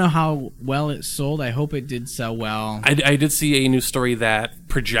 I don't know how well it sold. I hope it did sell well. I did see a news story that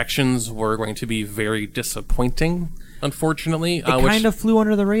projections were going to be very disappointing. unfortunately. It kind of flew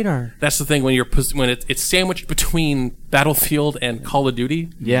under the radar. That's the thing when it's sandwiched between Battlefield and Call of Duty.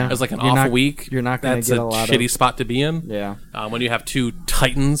 Yeah. As like an You're off not- week. you're not gonna That's get a a lot shitty of- spot to be in. Yeah. When you have two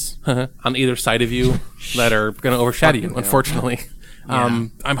titans on either side of you that are going to overshadow you, unfortunately.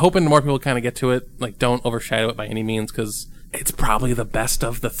 I'm hoping more people kind of get to it. Like, don't overshadow it by any means, because it's probably the best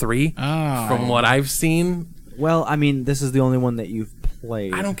of the three from what I've seen. Well, I mean, this is the only one that you've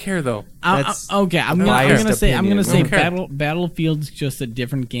played. I don't care though. That's okay, I'm biased gonna say opinion. I don't care. Battlefield's just a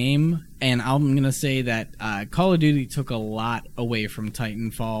different game, and I'm gonna say that Call of Duty took a lot away from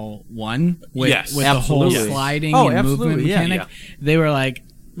Titanfall 1 with, Yes, with the whole absolutely. sliding Oh, and absolutely, movement yeah. mechanic. They were like,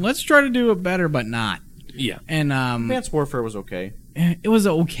 let's try to do it better, but not. Yeah. And Advanced Warfare was okay. it was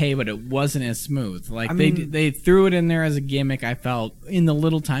okay, but it wasn't as smooth. Like I mean- they threw it in there as a gimmick. I felt in the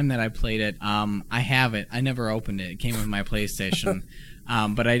little time that I played it. I have it. I never opened it. It came with my PlayStation.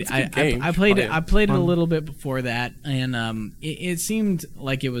 But a good game. I played Play it. it. I played it a little bit before that, and it seemed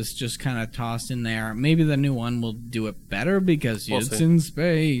like it was just kind of tossed in there. Maybe the new one will do it better because We'll it's see. in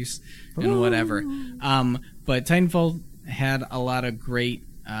space and whatever. But Titanfall had a lot of great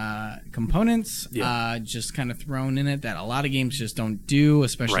components just kind of thrown in it that a lot of games just don't do,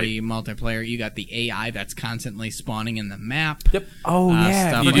 especially multiplayer. You got the AI that's constantly spawning in the map. Yep. Oh, yeah.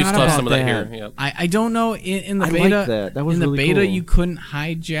 stuff I You do like forgot still have about some of that that. here. Yep. I don't know in the I beta. like that. That was in the really beta, cool. you couldn't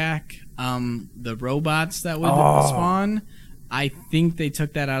hijack the robots that would spawn. I think they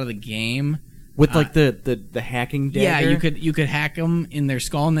took that out of the game. With, like, the hacking dagger? Yeah, you could hack them in their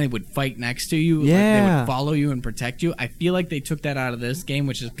skull and they would fight next to you. Like, they Yeah. would follow you and protect you. I feel like they took that out of this game,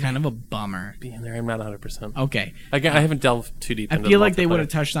 which is kind of a bummer. Being there, I'm not 100%. Okay. I haven't delved too deep I into feel the like they multiplayer. would have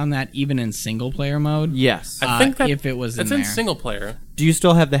touched on that even in single player mode. Yes. I think that if it was in it's in there. single player. Do you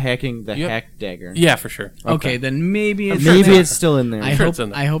still have the hack Yep. dagger? Yeah, for sure. Okay, then maybe it's Maybe in there. it's still in there. I sure hope it's in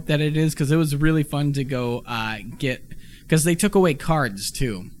there. I hope that it is because it was really fun to go get because they took away cards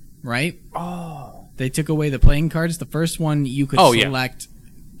too, right? Oh, they took away the playing cards. The first one you could Oh, yeah. select.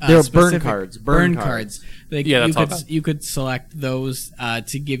 They were burn specific- cards, Burn burn cards. Yeah, that's all done. you could select those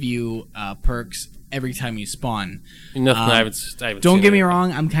to give you perks every time you spawn. Nothing. I haven't Don't seen get me it.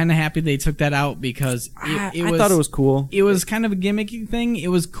 wrong. I'm kind of happy they took that out because I thought it was cool. It was kind of a gimmicky thing. It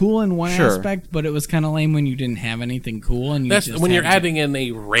was cool in one Sure. aspect, but it was kind of lame when you didn't have anything cool and you That's just when you're had to- adding in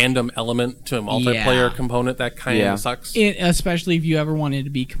a random element to a multiplayer Yeah. component. That kind Yeah. of sucks. Especially if you ever wanted to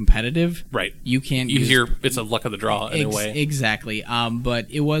be competitive, Right. You can't You use hear it's a luck of the draw in a way. exactly. But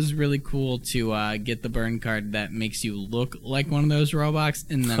it was really cool to get the burn card that makes you look like one of those robots,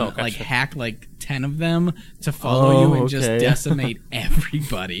 and then Oh, gotcha. like hack like 10 of them to follow Oh, you and just okay. decimate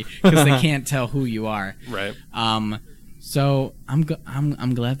everybody because they can't tell who you are. Right. So I'm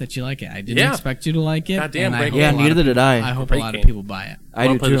glad that you like it. I didn't Yeah. expect you to like it. Goddamn, and I great hope Yeah, a lot neither of did people- I. I hope a Great lot game. of people buy it. I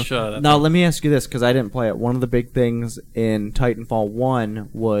Wanna do play too. the shit out of that Now thing. let me ask you this because I didn't play it. One of the big things in Titanfall 1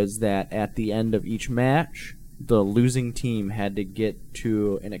 was that at the end of each match, the losing team had to get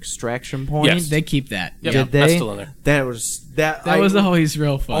to an extraction point. Yes. They keep that. Yep. Did they? That's still in there. That was that. That was always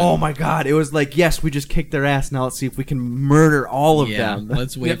real fun. Oh my god! It was like, yes, we just kicked their ass. Now let's see if we can murder all of yeah, them,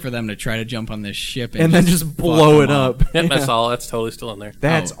 let's wait Yep. for them to try to jump on this ship and then just blow fuck it 'em up. Yep, that's Yeah. all. That's totally still in there.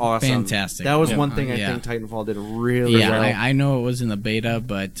 That's Oh, awesome. fantastic. That was Yeah. one thing I Yeah. think Titanfall did really Yeah, well. I know it was in the beta,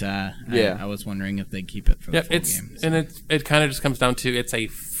 but Yeah. I was wondering if they keep it for the Yeah, full it's game. and it kind of just comes down to it's a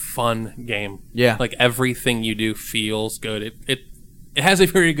fun game. Yeah. like everything you do feels good. It has a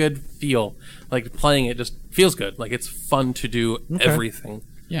very good feel. Like playing it just feels good. Like it's fun to do everything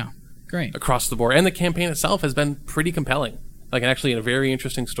Yeah, great. across the board, and the campaign itself has been pretty compelling. Like actually, a very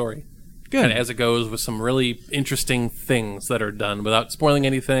interesting story. Good. And as it goes with some really interesting things that are done without spoiling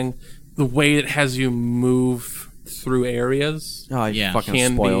anything. The way it has you move through areas Oh, you Yeah. fucking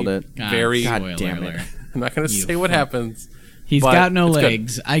can spoiled be it. very. God Spoiler damn it. alert. I'm not going to You say what fuck. happens. He's but got no it's good.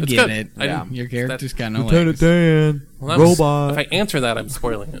 legs. I It's get good. it. I Yeah. Your character's got no Lieutenant legs. Dan, Well, I'm- robot. If I answer that, I'm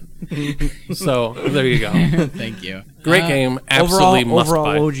spoiling it. So there you go. Thank you. Great game. Absolutely must overall,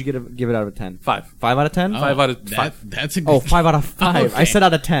 buy. what would you give it out of 10? 5. 5 out of 10? 5 out of that- 5. That's a good. Oh, 5 out of 5. I Okay. said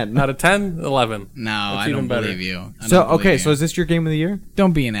out of 10. Out of 10, 11. No, That's I don't even better. believe you. I So don't believe okay, you. so is this your game of the year?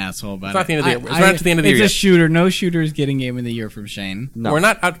 don't be an asshole about It's not it. the end of the year. It's not to the end of the year It's yet. a shooter. No shooter is getting game of the year from Shane. No. We're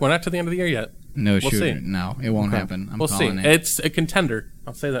not to the end of the year yet. No We'll shooter. see. No, it won't Okay. happen. I'm We'll see. calling it. It's a contender.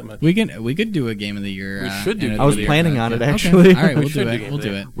 I'll say that much. We could do a game of the year. We should do end of game the I was year, planning but- on it, okay. actually. All right, We we'll should do do it. game We'll of the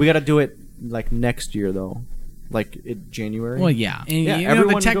do year. it. We got to do it like next year though. like January. Well, yeah. And, Yeah, you know,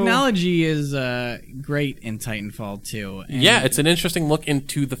 everyone the go- technology is great in Titanfall too. And Yeah, it's an interesting look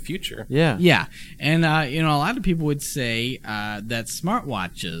into the future. Yeah. Yeah, and you know, a lot of people would say that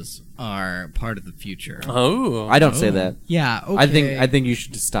smartwatches are part of the future. Oh, I don't say that. Yeah, okay. I think you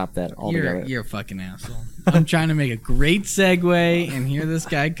should just stop that altogether. You're a fucking asshole. I'm trying to make a great segue, and here this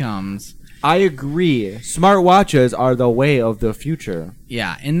guy comes. I agree. Smartwatches are the way of the future.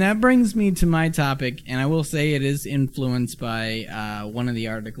 Yeah, and that brings me to my topic, and I will say it is influenced by one of the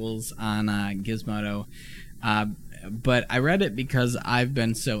articles on Gizmodo. But I read it because I've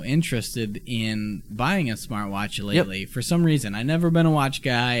been so interested in buying a smartwatch lately. For some reason, I've never been a watch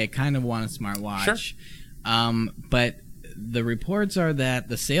guy. I kind of want a smartwatch. Sure. But the reports are that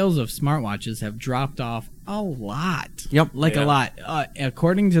the sales of smartwatches have dropped off a lot. Yep. Like Yeah. a lot.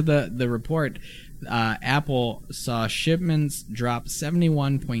 According to the report, Apple saw shipments drop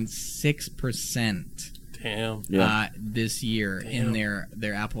 71.6%. damn. This year in their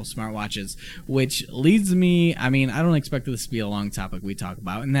Apple smartwatches, which leads me. I mean, I don't expect this to be a long topic we talk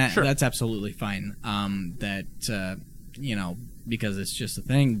about, and Sure. that's absolutely fine. You know, because it's just a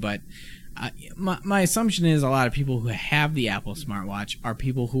thing. But my assumption is a lot of people who have the Apple smartwatch are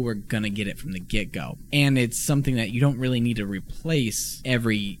people who are gonna get it from the get go, and it's something that you don't really need to replace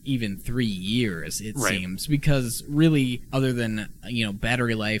every even 3 years. It Right. seems, because really, other than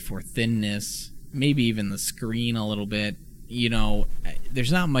battery life or thinness, maybe even the screen a little bit,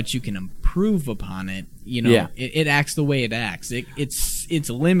 there's not much you can improve upon it. Yeah. It acts the way it acts. It's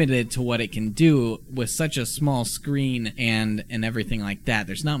limited to what it can do with such a small screen and everything like that.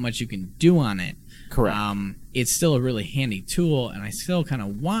 There's not much you can do on it. Correct. It's still a really handy tool, and I still kind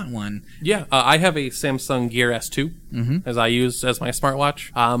of want one. Yeah, I have a Samsung Gear S2 as I use as my smartwatch.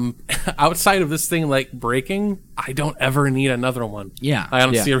 Outside of this thing like breaking, I don't ever need another one. Yeah. I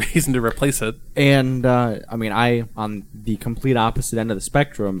don't Yeah. see a reason to replace it. And I mean, on the complete opposite end of the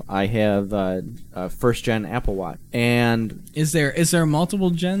spectrum, I have a first gen Apple Watch, and Is there multiple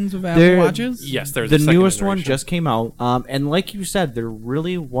gens of Apple There- Watches? Yes, there's the a second newest one iteration. just came out. And like you said, there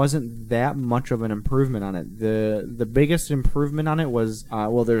really wasn't that much of an improvement on it. The biggest improvement on it was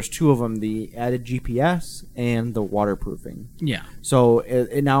there's two of them: the added GPS and the waterproofing. Yeah. So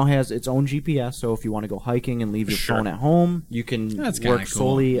it now has its own GPS. So if you want to go hiking and leave your Sure. phone at home, you can That's kinda work cool,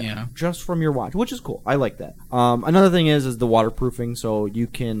 solely yeah. just from your watch, which is cool. I like that. Another thing is the waterproofing. So you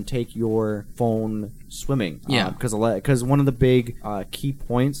can take your phone swimming. Yeah. Because one of the big key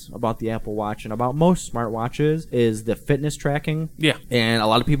points about the Apple Watch and about most smartwatches is the fitness tracking. Yeah. And a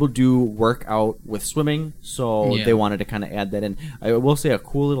lot of people do work out with swimming, so Yeah. they wanted to kind of add that in. I will say a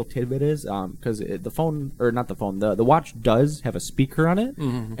cool little tidbit is because the phone, or not the phone, the watch does have a speaker on it,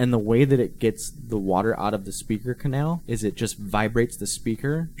 and the way that it gets the water out of the speaker canal is it just vibrates the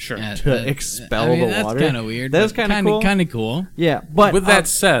speaker Sure. to expel the that's water. kind of weird. That's but kind of cool. Kind of cool. Yeah, but With that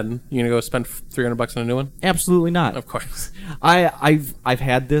said, you gonna go spend $300 on a new one? absolutely not. Of course. I've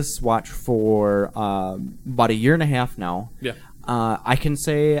had this watch for about a year and a half now. Yeah. I can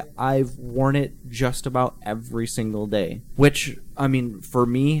say I've worn it just about every single day. Which, I mean, for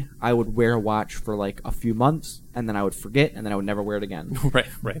me, I would wear a watch for like a few months, and then I would forget, and then I would never wear it again.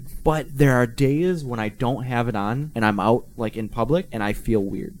 Right. But there are days when I don't have it on, and I'm out like in public, and I feel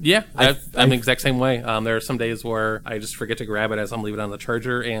weird. Yeah, I'm the exact same way. There are some days where I just forget to grab it as I'm leaving it on the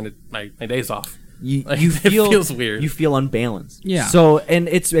charger, and my day's off. You Like, feel it feels weird. You feel unbalanced. Yeah. So, and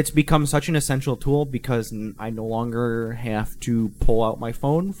it's become such an essential tool because I no longer have to pull out my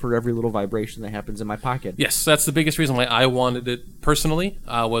phone for every little vibration that happens in my pocket. Yes, that's the biggest reason why I wanted it personally,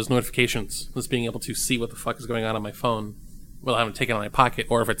 was notifications. Was being able to see what the fuck is going on my phone without having to take it out of my pocket,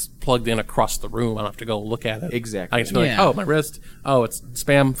 or if it's plugged in across the room, I don't have to go look at it. Exactly. I can just be Yeah. like, oh, my wrist. Oh, it's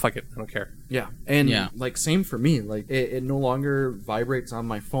spam. Fuck it. I don't care. Yeah. And Yeah. like same for me. Like it no longer vibrates on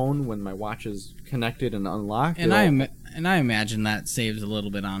my phone when my watch is connected and unlocked. And It'll- I imagine that saves a little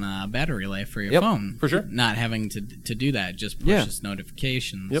bit on battery life for your Yep, phone. for sure. Not having to do that, just Yeah. pushes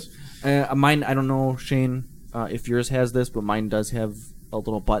notifications. Yep. Mine, I don't know, Shane, if yours has this, but mine does have a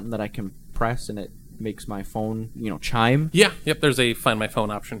little button that I can press and it makes my phone, chime. Yeah. Yep. There's a find my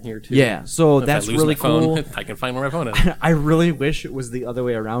phone option here too. Yeah, so If that's I lose really my phone, cool. I can find where my phone is. I really wish it was the other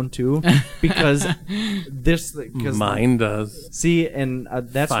way around too, because because Mine does. see, and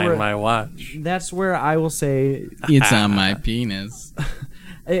that's Find where my watch. that's where I will say It's on my penis.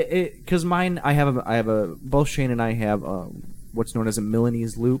 because mine I have a both Shane and I have what's known as a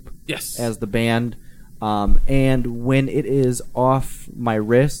Milanese loop Yes. as the band. And when it is off my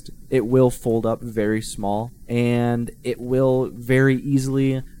wrist, it will fold up very small, and it will very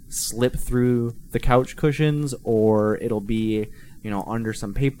easily slip through the couch cushions, or it'll be, under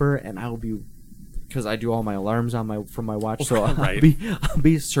some paper, and I will be because I do all my alarms on from my watch. So Right. I'll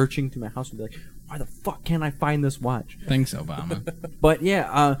be searching through my house and be like, why the fuck can't I find this watch? Thanks, Obama. But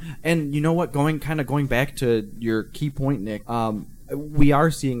yeah, and you know what? Going back to your key point, Nick. We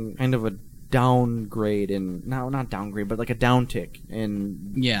are seeing kind of a downgrade in not downgrade, but like a downtick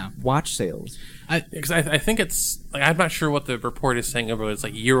in Yeah. watch sales. Because I think it's like, I'm not sure what the report is saying about it's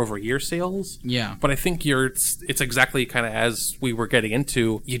like year-over-year sales. Yeah. But I think it's exactly kind of as we were getting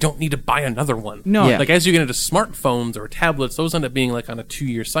into. You don't need to buy another one. No. Yeah. Like as you get into smartphones or tablets, those end up being like on a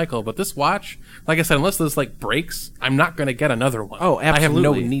 2-year cycle. But this watch, like I said, unless this like breaks, I'm not going to get another one. Oh, I have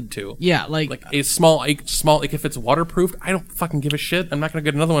absolutely. no need to. Yeah, like A small like if it's waterproofed, I don't fucking give a shit. I'm not going to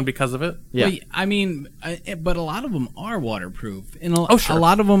get another one because of it. Yeah. Well, I mean, but a lot of them are waterproof, and sure. a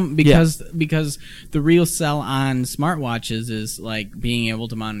lot of them because the real sell on smartwatches is like being able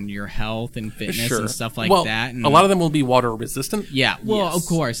to monitor your health and fitness Sure. and stuff like well, that. And a lot of them will be water resistant. yeah, well, Yes. of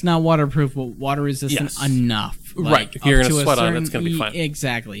course, not waterproof, but water resistant Yes. enough. Right. If up you're gonna to a sweat on it, certain- it's gonna be fine.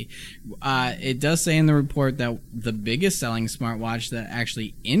 Exactly. It does say in the report that the biggest selling smartwatch that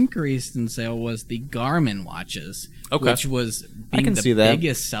actually increased in sale was the Garmin watches, Okay. which was I being can the see that.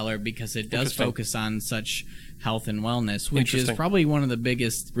 biggest seller because it does Interesting. focus on such health and wellness, which is Interesting. probably one of the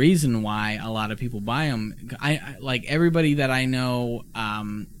biggest reason why a lot of people buy them. I like everybody that I know,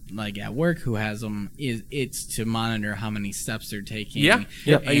 like at work who has them, it's to monitor how many steps they're taking. Yeah.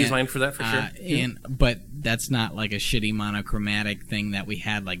 Yep. I use And, mine for that for sure. But that's not like a shitty monochromatic thing that we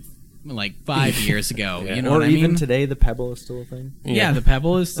had like 5 years ago. Yeah. You know or what I even mean? today, the Pebble is still a thing. Yeah, the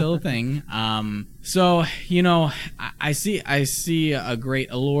Pebble is still a thing. So you know, I see a great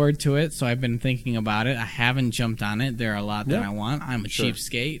allure to it. So I've been thinking about it. I haven't jumped on it. There are a lot that Yeah. I want. I'm a Sure.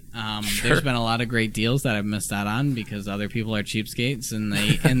 cheapskate. Sure. There's been a lot of great deals that I've missed out on because other people are cheapskates and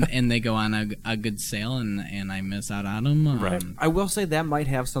they and they go on a good sale and I miss out on them. Right. I will say that might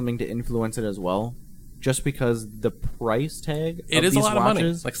have something to influence it as well, just because the price tag It of is a these lot of money.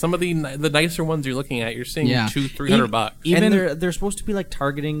 watches, Like some of the nicer ones you're looking at, you're seeing Yeah. $200-$300. Even and they're supposed to be like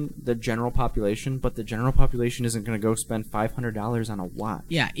targeting the general population, but the general population isn't going to go spend $500 on a watch.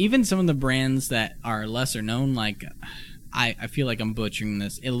 Yeah, even some of the brands that are lesser known, like I feel like I'm butchering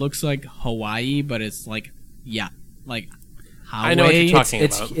this. It looks like Hawaii, but it's like like I know what you're Huawei. talking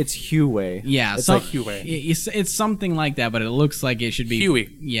It's about. it's Huawei. Yeah, it's so- like Huawei. It's something like that, but it looks like it should be Huey.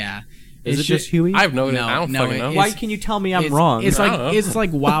 Yeah, Is It's it just Huey? I have no, No, I don't no, fucking know. Why can you tell me I'm it's, wrong? It's I like don't know. it's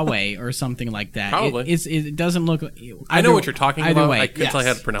like Huawei or something like that. Probably. It doesn't look. I know what you're talking either about. Way, I couldn't tell you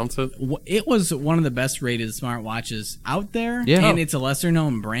how to pronounce it. It was one of the best rated smartwatches out there. Yeah. And Oh. it's a lesser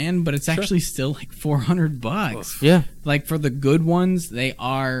known brand, but it's actually still like $400. yeah. Like for the good ones, they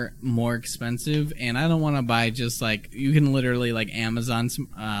are more expensive, and I don't want to buy just like you can literally like Amazon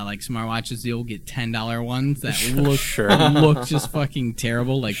like smartwatches. You'll get $10 ones that look Sure. look just fucking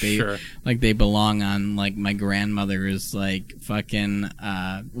terrible. Like Sure. they belong on like my grandmother's like fucking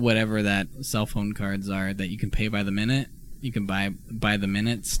whatever that cell phone cards are that you can pay by the minute. You can buy by the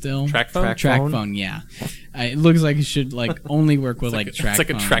minute still. Track phone? Track phone? phone, yeah. It looks like it should like only work with like track. It's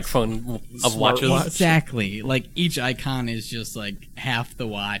like a phones. track phone of Smart watches. watch. Exactly. Like each icon is just like half the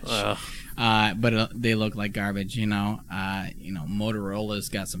watch. Ugh. But they look like garbage, you know. Motorola's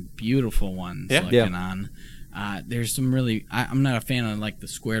got some beautiful ones Yeah. looking on. There's some really. I'm not a fan of like the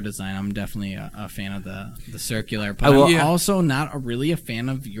square design. I'm definitely a fan of the circular. But will- I'm Yeah. also not really a fan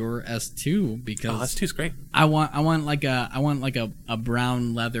of your S2 because Oh, that's two's great. I want like a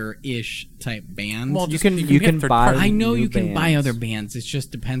brown leather ish type band. Well, You just- can get buy. third-party. I know new you can buy bands. other bands. It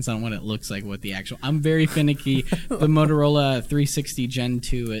just depends on what it looks like with the actual. I'm very finicky. The Motorola 360 Gen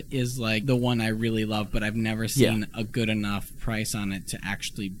 2 is like the one I really love, but I've never seen a good enough price on it to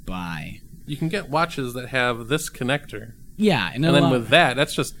actually buy. You can get watches that have this connector, Yeah, and and then with that,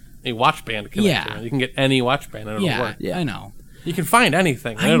 that's just a watch band connector. Yeah. You can get any watch band and it'll yeah, work. Yeah. I know. You can find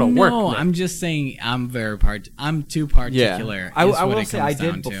anything and I it'll know. work. I'm just saying. I'm too particular. I is what will it say comes I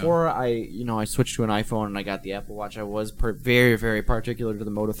did down to. before I switched to an iPhone and I got the Apple Watch. I was very very particular to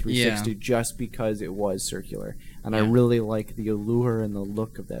the Moto 360 just because it was circular, and I Yeah. really like the allure and the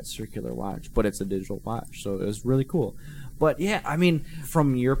look of that circular watch. But it's a digital watch, so it was really cool. But yeah, I mean,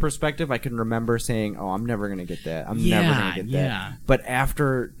 from your perspective, I can remember saying, "Oh, I'm never gonna get that. I'm never gonna get Yeah. that." But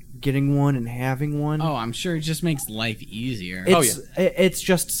after getting one and having one, Oh, I'm sure it just makes life easier. it's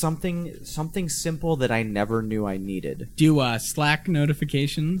just something simple that I never knew I needed. Do Slack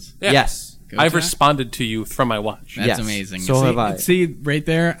notifications? Yeah. Yes. Go I've to that? responded to you from my watch. That's Yes. amazing. So see, have I. See, right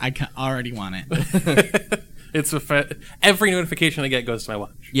there, I already want it. It's every notification I get goes to my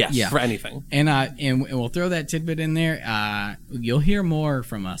watch. Yes. Yeah. For anything. And we'll throw that tidbit in there. You'll hear more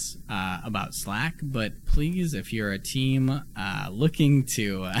from us about Slack, but please, if you're a team looking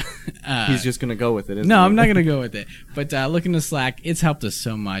to He's just gonna go with it. Isn't No, he? I'm not going to go with it. But look into Slack. It's helped us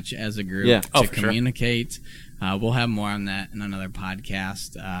so much as a group Yeah. Oh, to for sure. communicate. We'll have more on that in another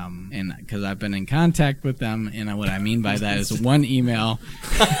podcast. And because I've been in contact with them, and what I mean by that is one email.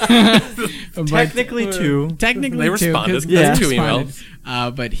 But Technically two. Technically, They responded. 'cause That's they two responded.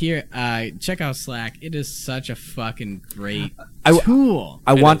 emails. But here, check out Slack. It is such a fucking great I- tool.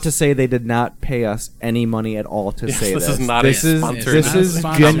 I It want is. to say they did not pay us any money at all to Yes, say this this. is not a this is sponsored- this It's not a is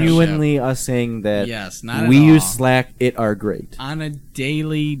sponsorship. genuinely us saying that Yes, not at we all. use Slack. It are great. On a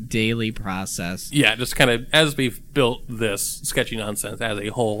daily process. Yeah, just kind of as we've built this Sketchy Nonsense as a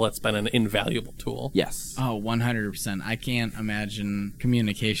whole, it's been an invaluable tool. Yes. Oh, 100%. I can't imagine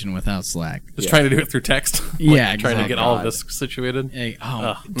communication without Slack. Just Yeah. trying to do it through text. Yeah, trying to exactly. get all of this situated. Hey,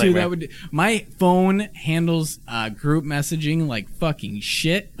 Ugh, dude, nightmare. that would. My phone handles group messaging like fucking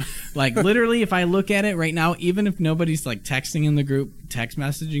shit. Like literally, if I look at it right now, even if nobody's like texting in the group text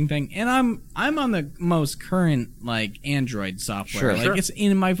messaging thing, and I'm on the most current like Android software. Sure. Like Sure. it's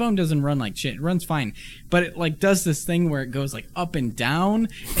in my phone doesn't run like shit. It runs fine, but it like does this thing where it goes like up and down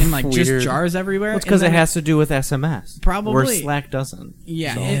and like just Weird. jars everywhere. It's because And it then has to do with SMS. Probably. Where Slack doesn't.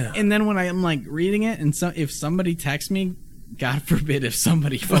 Yeah, and then when I'm like reading it, and so if somebody texts me, God forbid if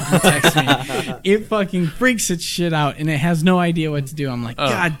somebody fucking texts me, it fucking freaks its shit out, and it has no idea what to do. I'm like, Oh.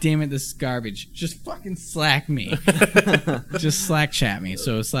 God damn it, this is garbage. Just fucking Slack me. Just Slack chat me.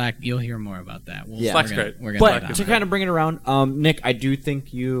 So Slack, you'll hear more about that. Yeah. Slack's great. We're gonna But get to on kind of bring it around, Nick, I do think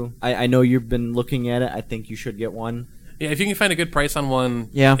I know you've been looking at it. I think you should get one. Yeah, if you can find a good price on one,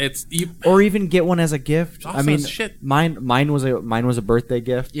 Yeah. it's you. Or even get one as a gift. Awesome I mean, as shit. mine was a birthday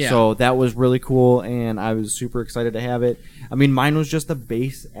gift. Yeah. So that was really cool, and I was super excited to have it. I mean, mine was just the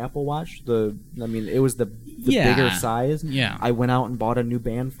base Apple Watch. It was the Yeah. bigger size. Yeah. I went out and bought a new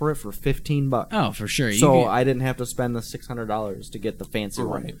band for it for $15. Oh, for sure. So could- I didn't have to spend the $600 to get the fancy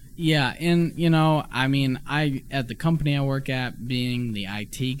Right. one. Yeah, and I mean, I at the company I work at, being the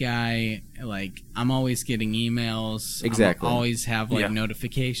IT guy, like I'm always getting emails. Exactly. I always have like Yeah.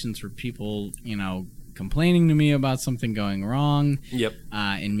 notifications for people, complaining to me about something going wrong, Yep.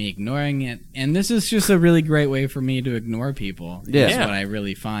 and me ignoring it. And this is just a really great way for me to ignore people. Yeah. Is Yeah. what I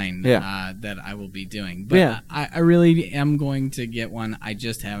really find Yeah. that I will be doing. But Yeah. I really am going to get one. I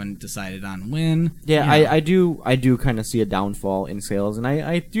just haven't decided on when. Yeah, You know. I do kind of see a downfall in sales, and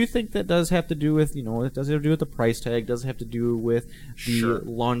I do think that does have to do with it does have to do with the price tag, does have to do with the Sure.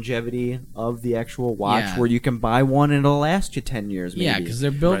 longevity of the actual watch, Yeah. where you can buy one and it'll last you 10 years. Maybe. Yeah, because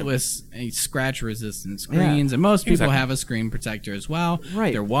they're built Right. with scratch-resistant screens, and most people Exactly. have a screen protector as well.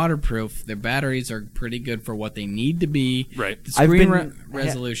 Right. They're waterproof. Their batteries are pretty good for what they need to be. Right. The I've screen been-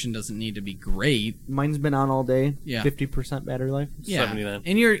 resolution doesn't need to be great. Mine's been on all day. Yeah. 50% battery life. Yeah, 79.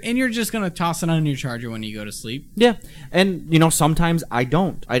 and you're just gonna toss it on your charger when you go to sleep. Yeah, and sometimes I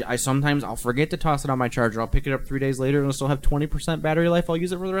don't. I sometimes I'll forget to toss it on my charger. I'll pick it up 3 days later and it'll still have 20% battery life. I'll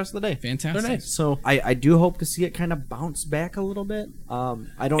use it for the rest of the day. Fantastic. They're nice. So I do hope to see it kind of bounce back a little bit.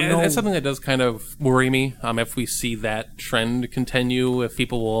 I don't And know. that's something that does kind of worry me. If we see that trend continue, if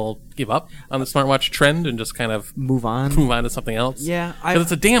people will give up on the smartwatch trend and just kind of Move on. move on to something else. Yeah, because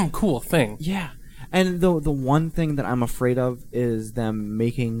it's a damn cool thing. Yeah. And the one thing that I'm afraid of is them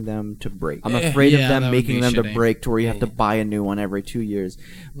making them to break. I'm afraid Yeah, of that them would making be them to shitty. break to where you have to buy a new one every 2 years.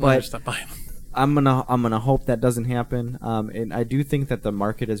 But Stop buying them. I'm gonna hope that doesn't happen. And I do think that the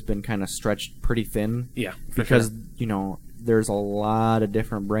market has been kind of stretched pretty thin. Yeah, for because sure. there's a lot of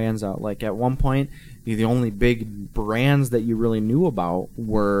different brands out. Like at one point, the only big brands that you really knew about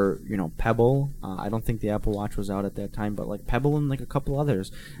were Pebble. I don't think the Apple Watch was out at that time, but like Pebble and like a couple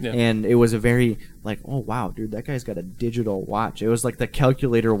others. Yeah. And it was a very like, oh wow, dude, that guy's got a digital watch. It was like the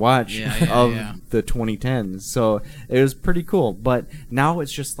calculator watch of the 2010s. So it was pretty cool. But now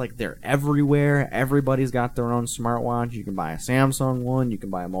it's just like they're everywhere. Everybody's got their own smartwatch. You can buy a Samsung one, you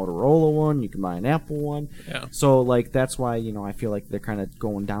can buy a Motorola one, you can buy an Apple one. Yeah. So like that's why I feel like they're kind of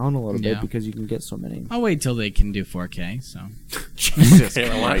going down a little Yeah. bit because you can get so many. I'll wait till they can do 4K. So Jesus Yeah,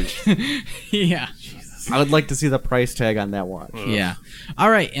 Christ. yeah. I would like to see the price tag on that watch. Yeah. All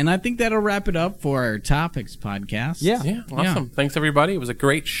right, and I think that'll wrap it up for our topics podcast. Yeah. Yeah, awesome. Thanks, everybody. It was a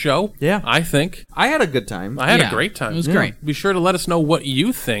great show. Yeah. I think. I had a good time. I had Yeah, a great time. it was great. Be sure to let us know what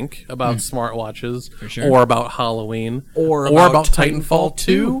you think about smartwatches, sure. or about Halloween, Or about about Titanfall Titanfall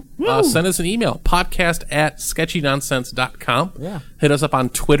 2. 2. Send us an email, podcast@sketchynonsense.com. Yeah. Hit us up on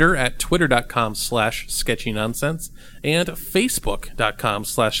Twitter at twitter.com/sketchynonsense and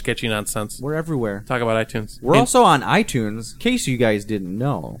facebook.com/sketchynonsense. We're everywhere. Talk about about iTunes. We're And- also on iTunes, in case you guys didn't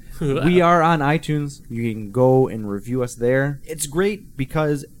know. We are on iTunes. You can go and review us there. It's great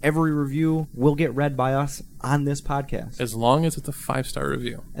because every review will get read by us on this podcast. as long as it's a 5-star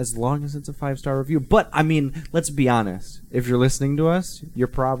review. As long as it's a 5-star review. But, I mean, let's be honest. If you're listening to us, you're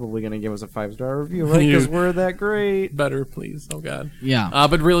probably going to give us a 5-star review, right? Because we're that great. Better, please. Oh, God. Yeah.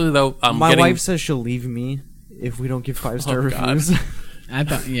 But really, though, My wife says she'll leave me if we don't give 5-star Oh, God. reviews. I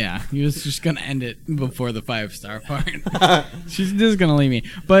thought, he was just gonna end it before the 5-star part. She's just gonna leave me.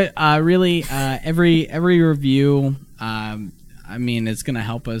 But really, every review, I mean, it's gonna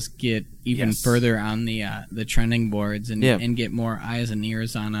help us get even Yes. further on the trending boards and Yeah. and get more eyes and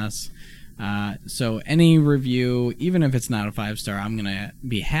ears on us. So any review, even if it's not a 5-star, I'm gonna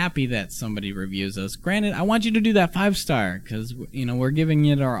be happy that somebody reviews us. Granted, I want you to do that 5-star because we're giving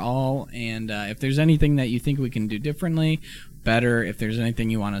it our all. And if there's anything that you think we can do differently, better. If there's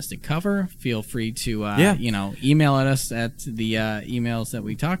anything you want us to cover, feel free to email at us at the emails that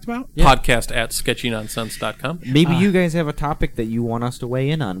we talked about. podcast at sketchynonsense.com. Maybe you guys have a topic that you want us to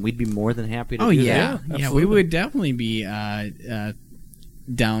weigh in on. We'd be more than happy to do yeah, that. yeah, we would definitely be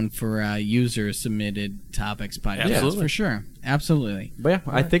down for user submitted topics podcast Absolutely. for sure. Absolutely. But yeah,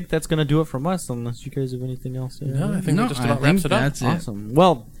 I think that's going to do it from us, unless you guys have anything else to add. No, I think that just about I wraps think it up. that's it. Awesome.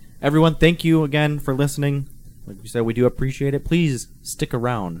 Well, everyone, thank you again for listening. Like we said, we do appreciate it. Please stick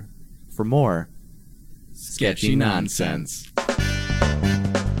around for more Sketchy nonsense.